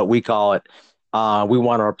fearless, is what we call it. We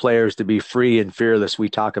want our players to be free and fearless. We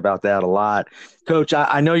talk about that a lot. Coach,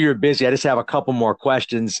 I know you're busy. I just have a couple more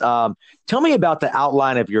questions. Tell me about the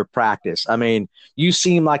outline of your practice. I mean, you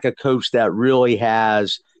seem like a coach that really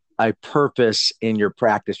has a purpose in your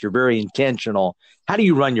practice. You're very intentional. How do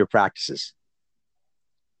you run your practices?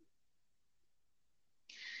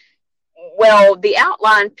 Well, the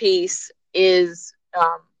outline piece is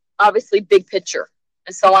obviously big picture.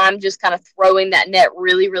 And so I'm just kind of throwing that net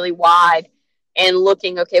really, really wide and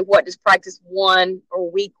looking, okay, what does practice 1 or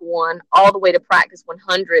week 1 all the way to practice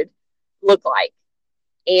 100 look like?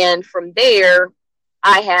 And from there,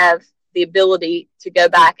 I have the ability to go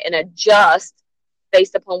back and adjust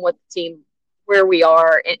based upon what the team, where we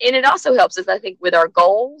are. And it also helps us, I think, with our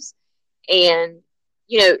goals and,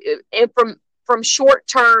 and from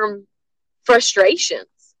short-term frustrations.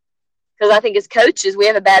 Because I think as coaches, we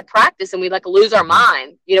have a bad practice and we like lose our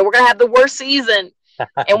mind. You know, we're going to have the worst season.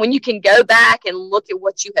 And when you can go back and look at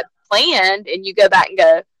what you have planned and you go back and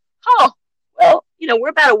go, oh, well, you know, we're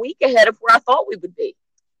about a week ahead of where I thought we would be.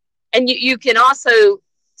 And you can also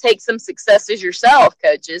take some successes yourself,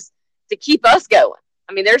 coaches, to keep us going.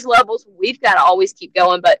 I mean, there's levels we've got to always keep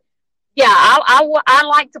going. But, yeah, I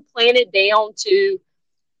like to plan it down to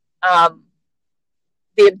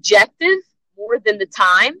the objective more than the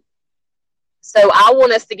time. So I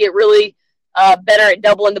want us to get really better at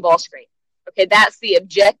doubling the ball screen. Okay, that's the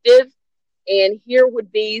objective. And here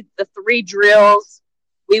would be the 3 drills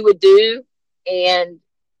we would do. And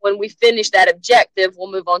when we finish that objective,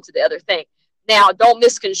 we'll move on to the other thing. Now, don't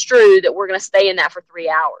misconstrue that we're going to stay in that for 3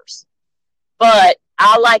 hours. But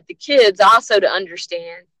I like the kids also to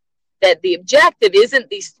understand that the objective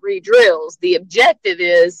isn't these 3 drills. The objective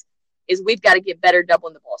is we've got to get better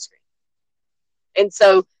doubling the ball screen. And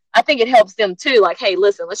so I think it helps them too. Like, hey,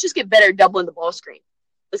 listen, let's just get better at doubling the ball screen.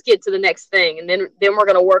 Let's get to the next thing. And then we're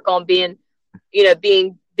going to work on being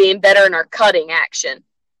better in our cutting action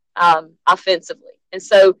offensively. And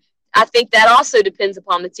so I think that also depends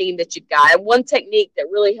upon the team that you've got. And one technique that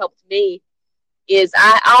really helped me is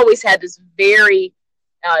I always had this very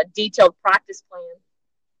detailed practice plan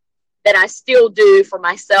that I still do for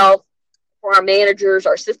myself, for our managers,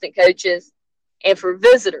 our assistant coaches, and for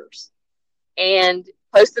visitors, and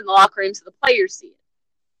post in the locker room so the players see it.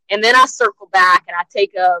 And then I circle back and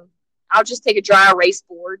I'll just take a dry erase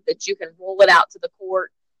board that you can roll it out to the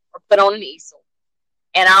court or put on an easel.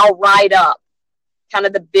 And I'll write up kind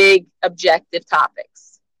of the big objective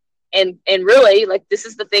topics. And really, like, this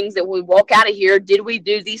is the things that when we walk out of here, did we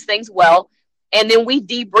do these things well? And then we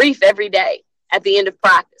debrief every day at the end of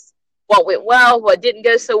practice. What went well, what didn't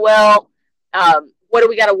go so well, what do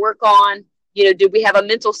we got to work on? You know, did we have a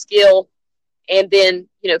mental skill? And then,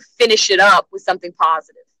 you know, finish it up with something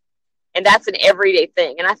positive. And that's an everyday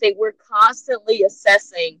thing. And I think we're constantly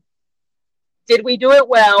assessing, did we do it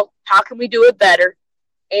well? How can we do it better?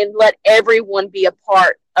 And let everyone be a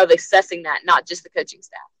part of assessing that, not just the coaching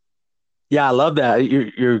staff. Yeah, I love that.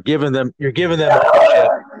 You're giving them ownership.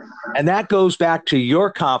 And that goes back to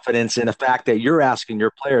your confidence in the fact that you're asking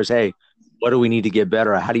your players, hey, what do we need to get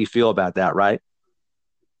better at? How do you feel about that, right?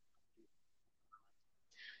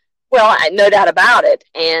 Well, no doubt about it.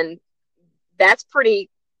 And that's pretty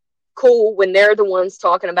cool when they're the ones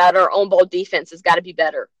talking about our own ball defense has got to be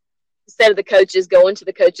better. Instead of the coaches going to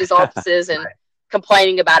the coaches' offices and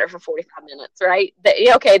complaining about it for 45 minutes, right? They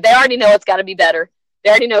already know it's got to be better. They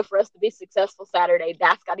already know for us to be successful Saturday,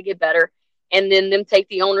 that's got to get better. And then them take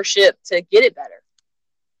the ownership to get it better.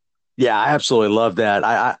 Yeah, I absolutely love that.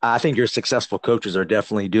 I think your successful coaches are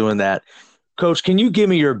definitely doing that. Coach, can you give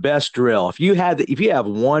me your best drill? If you have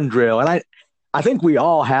one drill, and I think we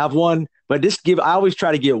all have one, but I always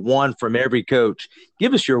try to get one from every coach.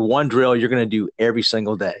 Give us your one drill you're going to do every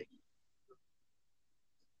single day.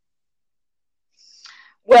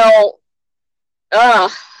 Well, I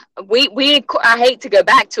hate to go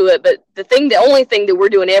back to it, but the only thing that we're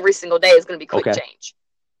doing every single day is going to be quick change.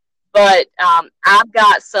 But I've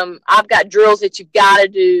got drills that you've got to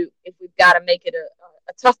do if we've got to make it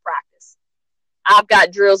a tough practice. I've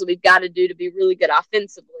got drills that we've got to do to be really good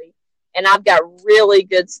offensively. And I've got really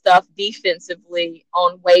good stuff defensively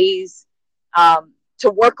on ways to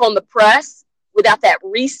work on the press without that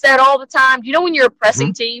reset all the time. You know when you're a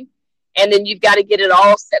pressing team and then you've got to get it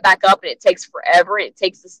all set back up and it takes forever and it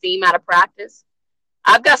takes the steam out of practice?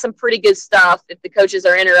 I've got some pretty good stuff if the coaches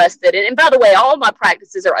are interested. And by the way, all of my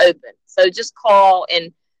practices are open. So just call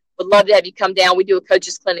and would love to have you come down. We do a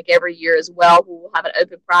coaches clinic every year as well. We'll have an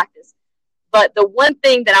open practice. But the one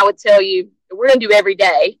thing that I would tell you that we're going to do every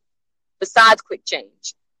day, besides quick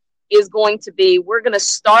change, is going to be we're going to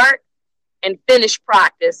start and finish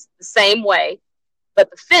practice the same way,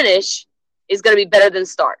 but the finish is going to be better than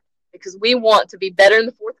start because we want to be better in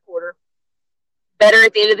the fourth quarter, better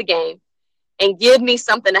at the end of the game, and give me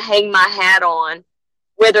something to hang my hat on,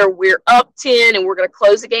 whether we're up 10 and we're going to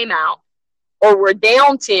close the game out or we're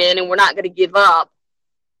down 10 and we're not going to give up,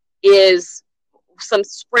 is some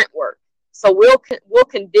sprint work. So we'll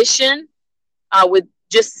condition with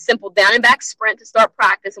just a simple down and back sprint to start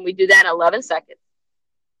practice, and we do that in 11 seconds.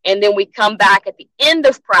 And then we come back at the end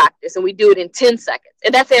of practice, and we do it in 10 seconds.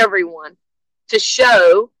 And that's everyone, to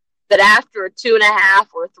show that after a 2.5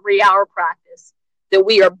 or 3 hour practice that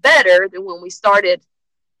we are better than when we started.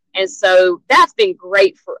 And so that's been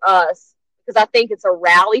great for us because I think it's a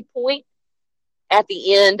rally point at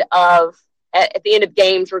the end of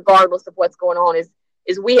games, regardless of what's going on, is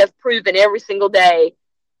we have proven every single day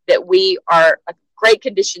that we are a great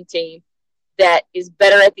conditioned team, that is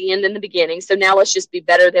better at the end than the beginning. So now let's just be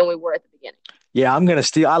better than we were at the beginning. Yeah, I'm going to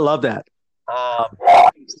steal. I love that.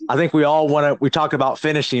 I think we all want to, we talk about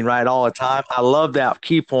finishing, right, all the time. I love that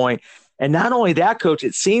key point. And not only that, Coach,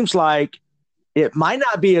 it seems like it might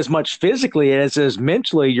not be as much physically as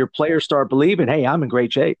mentally your players start believing, hey, I'm in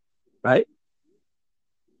great shape, right?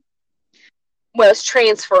 Well, it's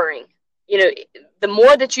transferring. You know, the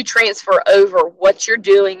more that you transfer over what you're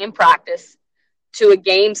doing in practice to a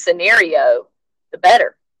game scenario, the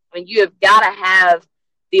better. I mean, you have got to have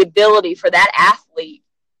the ability for that athlete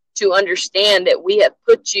to understand that we have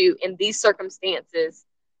put you in these circumstances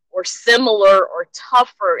or similar or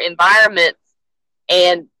tougher environments,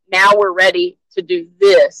 and now we're ready to do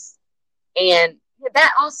this. And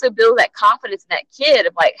that also builds that confidence in that kid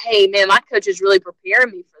of like, hey, man, my coach is really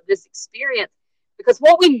preparing me for this experience. Because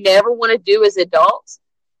what we never want to do as adults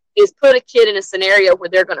is put a kid in a scenario where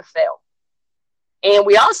they're going to fail. And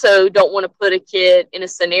we also don't want to put a kid in a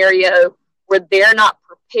scenario where they're not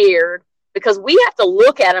prepared, because we have to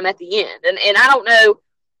look at them at the end. And I don't know,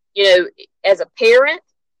 you know, as a parent,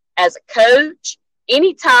 as a coach,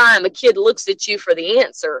 anytime a kid looks at you for the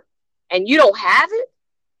answer and you don't have it,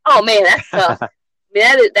 oh, man, that's tough.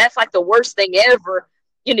 That's like the worst thing ever.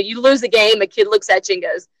 You know, you lose a game, a kid looks at you and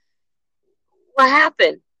goes, what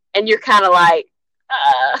happened? And you're kind of like,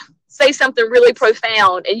 say something really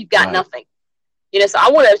profound and you've got nothing. You know, so I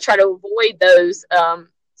want to try to avoid those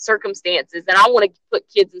circumstances. And I want to put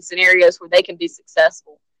kids in scenarios where they can be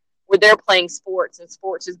successful, where they're playing sports and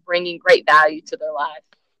sports is bringing great value to their life.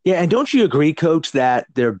 Yeah. And don't you agree, Coach, that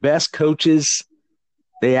their best coaches,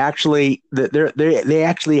 they actually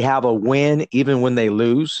have a win even when they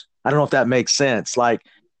lose? I don't know if that makes sense. Like,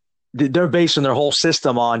 they're basing their whole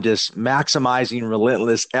system on just maximizing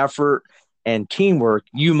relentless effort and teamwork.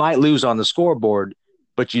 You might lose on the scoreboard,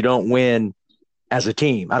 but you don't win as a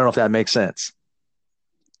team. I don't know if that makes sense.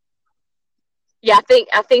 Yeah,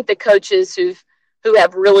 I think the coaches who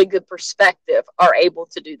have really good perspective are able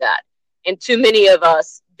to do that. And too many of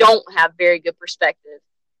us don't have very good perspective.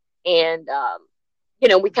 And, you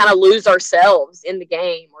know, we kind of lose ourselves in the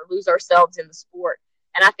game or lose ourselves in the sport.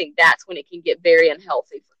 And I think that's when it can get very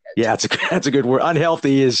unhealthy for coaches. Yeah, that's a good word.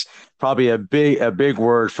 Unhealthy is probably a big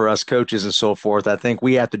word for us coaches and so forth. I think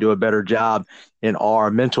we have to do a better job in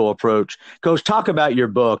our mental approach. Coach, talk about your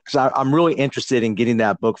book, because I'm really interested in getting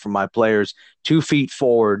that book from my players, 2 Feet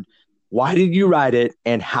Forward. Why did you write it,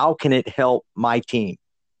 and how can it help my team?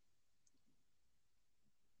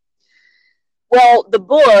 Well, the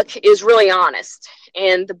book is really honest,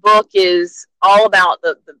 and the book is all about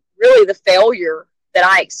the failure that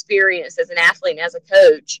I experienced as an athlete and as a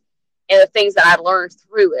coach, and the things that I learned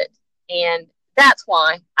through it. And that's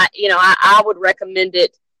why I would recommend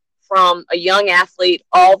it from a young athlete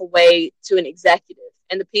all the way to an executive.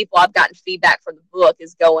 And the people I've gotten feedback from the book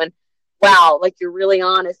is going, wow, like you're really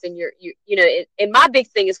honest. And and my big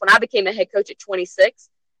thing is when I became a head coach at 26,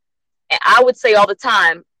 I would say all the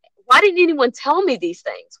time, why didn't anyone tell me these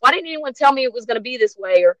things? Why didn't anyone tell me it was going to be this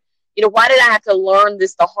way? Or, you know, why did I have to learn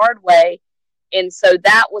this the hard way? And so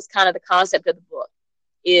that was kind of the concept of the book,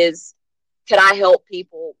 is could I help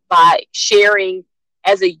people by sharing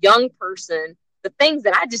as a young person the things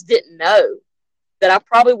that I just didn't know that I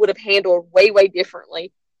probably would have handled way, way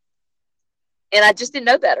differently. And I just didn't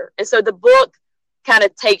know better. And so the book kind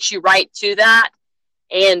of takes you right to that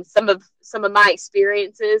and some of my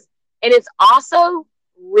experiences. And it's also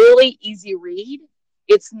really easy read.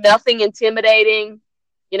 It's nothing intimidating.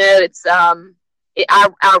 You know, it's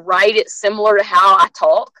I write it similar to how I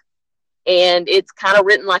talk, and it's kind of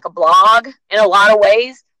written like a blog in a lot of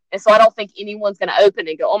ways. And so I don't think anyone's going to open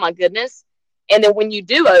it and go, oh my goodness. And then when you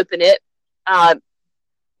do open it,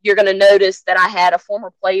 you're going to notice that I had a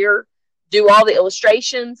former player do all the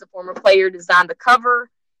illustrations. A former player designed the cover.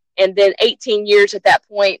 And then 18 years at that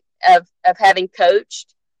point of having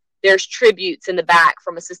coached, there's tributes in the back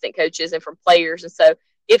from assistant coaches and from players. And so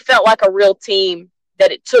it felt like a real team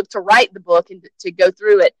that it took to write the book and to go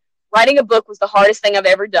through it. Writing a book was the hardest thing I've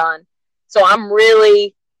ever done. So I'm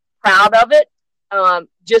really proud of it,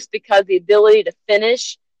 just because the ability to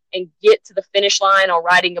finish and get to the finish line on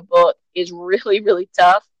writing a book is really, really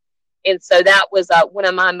tough. And so that was one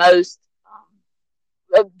of my most,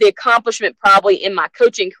 the accomplishment probably in my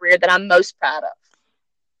coaching career that I'm most proud of.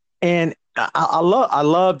 And I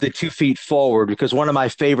love the 2 feet forward, because one of my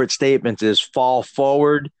favorite statements is fall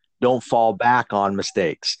forward, don't fall back on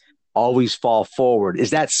mistakes. Always fall forward.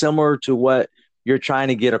 Is that similar to what you're trying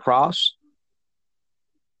to get across?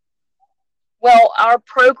 Well, our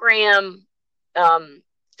program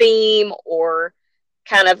theme or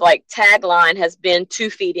kind of like tagline has been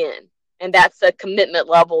 2 feet in. And that's a commitment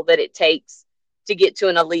level that it takes to get to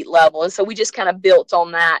an elite level. And so we just kind of built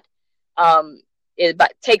on that.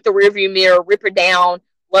 But take the rearview mirror, rip it down.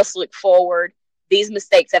 Let's look forward. These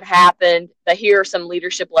mistakes have happened, but here are some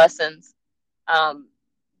leadership lessons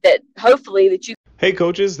that hopefully that you. Hey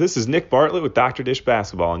coaches, this is Nick Bartlett with Dr. Dish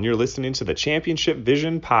Basketball, and you're listening to the Championship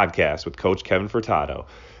Vision podcast with Coach Kevin Furtado.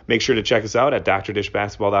 Make sure to check us out at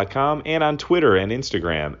drdishbasketball.com and on Twitter and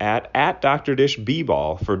Instagram at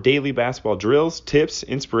DrDishBball for daily basketball drills, tips,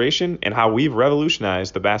 inspiration, and how we've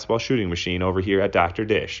revolutionized the basketball shooting machine over here at Dr.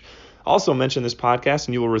 Dish. Also mention this podcast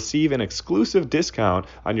and you will receive an exclusive discount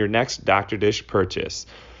on your next Dr. Dish purchase.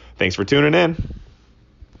 Thanks for tuning in.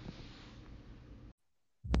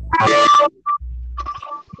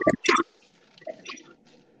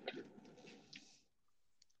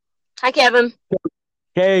 Hi, Kevin.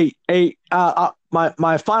 Hey,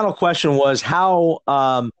 my final question was how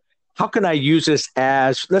can I use this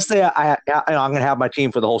as, let's say I'm going to have my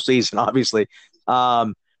team for the whole season, obviously.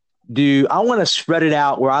 Do I want to spread it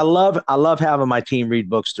out where I love having my team read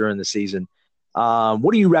books during the season.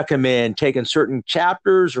 What do you recommend, taking certain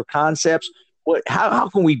chapters or concepts? How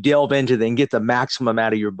can we delve into them and get the maximum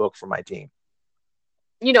out of your book for my team?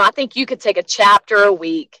 I think you could take a chapter a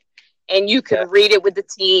week and you could read it with the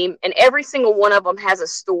team, and every single one of them has a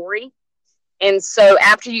story. And so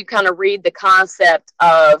after you kind of read the concept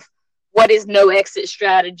of what is no exit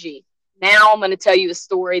strategy, now I'm going to tell you a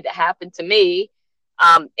story that happened to me.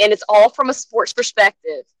 And it's all from a sports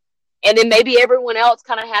perspective. And then maybe everyone else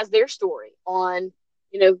kind of has their story on,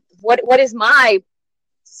 what is my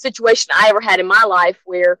situation I ever had in my life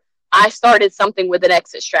where I started something with an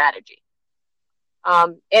exit strategy.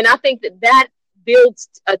 And I think that builds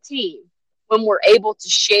a team when we're able to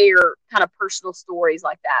share kind of personal stories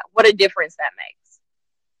like that. What a difference that makes.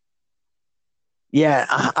 Yeah,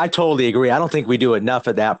 I totally agree. I don't think we do enough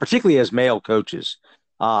of that, particularly as male coaches.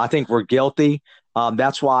 I think we're guilty.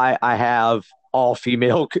 That's why I have all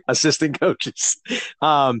female assistant coaches,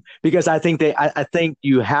 because I think I think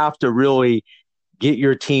you have to really get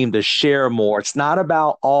your team to share more. It's not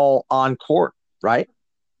about all on court, right?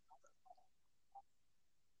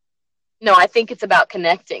 No, I think it's about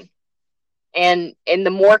connecting, and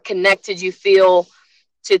the more connected you feel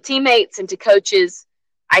to teammates and to coaches,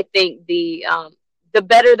 I think the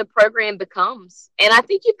better the program becomes. And I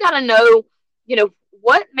think you've got to know,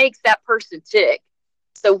 what makes that person tick.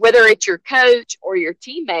 So whether it's your coach or your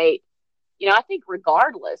teammate, I think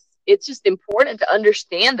regardless, it's just important to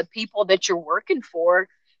understand the people that you're working for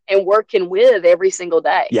and working with every single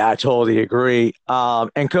day. Yeah, I totally agree.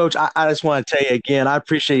 And Coach, I just want to tell you again, I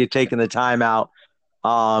appreciate you taking the time out.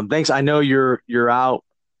 Thanks. I know you're out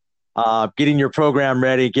getting your program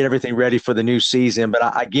ready, get everything ready for the new season.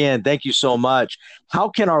 But again, thank you so much. How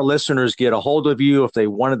can our listeners get a hold of you if they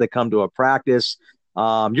wanted to come to a practice?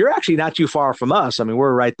 You're actually not too far from us. I mean,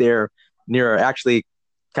 we're right there near, actually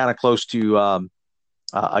kind of close to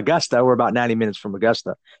Augusta. We're about 90 minutes from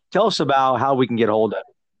Augusta. Tell us about how we can get a hold of it.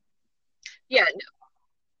 Yeah.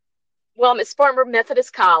 Well, I'm at Spartanburg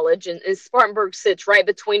Methodist College, and Spartanburg sits right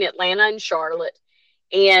between Atlanta and Charlotte.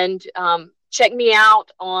 And check me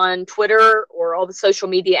out on Twitter or all the social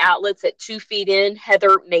media outlets at 2 Feet In,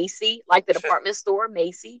 Heather Macy, like the department store,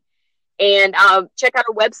 Macy. And check out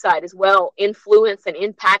our website as well,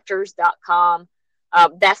 influenceandimpactors.com.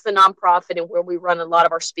 That's the nonprofit and where we run a lot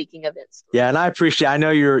of our speaking events. Yeah, and I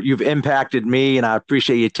know you've impacted me, and I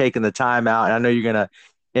appreciate you taking the time out. And I know you're going to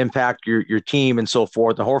impact your team and so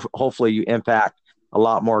forth. And hopefully you impact a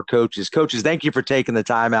lot more coaches. Coaches, thank you for taking the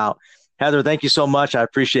time out. Heather, thank you so much. I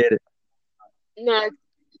appreciate it. No,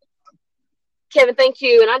 Kevin, thank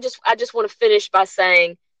you. And I just want to finish by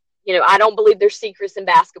saying, I don't believe there's secrets in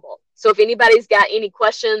basketball. So if anybody's got any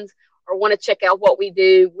questions or want to check out what we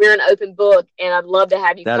do, we're an open book, and I'd love to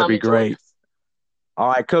have you. That'd be great. All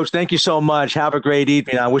right, Coach, thank you so much. Have a great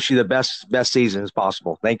evening. I wish you the best season as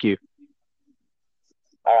possible. Thank you.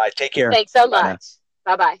 All right, take care. Thanks so much.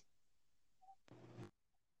 Bye-bye.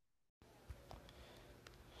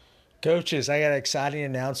 Coaches, I got an exciting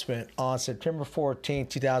announcement. On September 14th,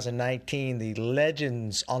 2019, the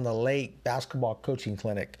Legends on the Lake Basketball Coaching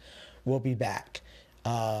Clinic will be back.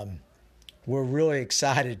 We're really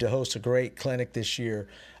excited to host a great clinic this year.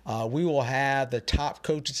 We will have the top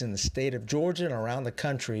coaches in the state of Georgia and around the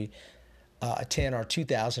country attend our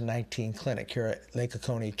 2019 clinic here at Lake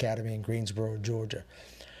Oconee Academy in Greensboro, Georgia.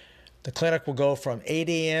 The clinic will go from 8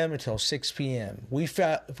 a.m. until 6 p.m. We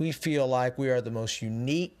feel like we are the most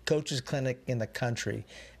unique coaches clinic in the country,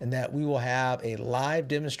 and that we will have a live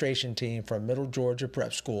demonstration team from Middle Georgia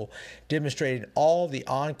Prep School demonstrating all the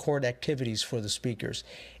on-court activities for the speakers.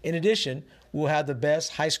 In addition, we'll have the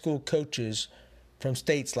best high school coaches from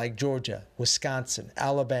states like Georgia, Wisconsin,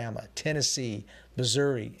 Alabama, Tennessee,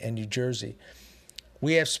 Missouri, and New Jersey.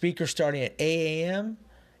 We have speakers starting at 8 a.m.,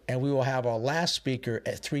 and we will have our last speaker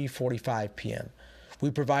at 3:45 p.m.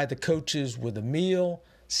 We provide the coaches with a meal,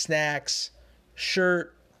 snacks,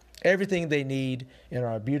 shirt, everything they need in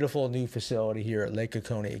our beautiful new facility here at Lake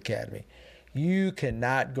Oconee Academy. You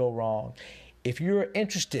cannot go wrong. If you're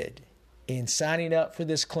interested in signing up for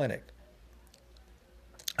this clinic,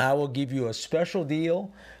 I will give you a special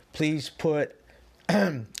deal. Please put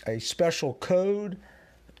a special code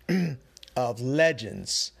of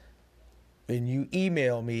legends when you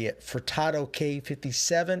email me at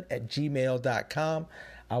furtadok57@gmail.com.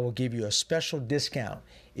 I will give you a special discount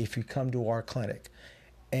if you come to our clinic.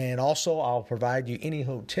 And also, I'll provide you any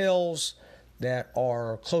hotels that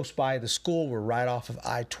are close by the school. We're right off of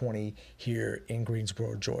I-20 here in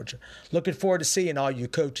Greensboro, Georgia. Looking forward to seeing all you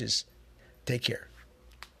coaches. Take care.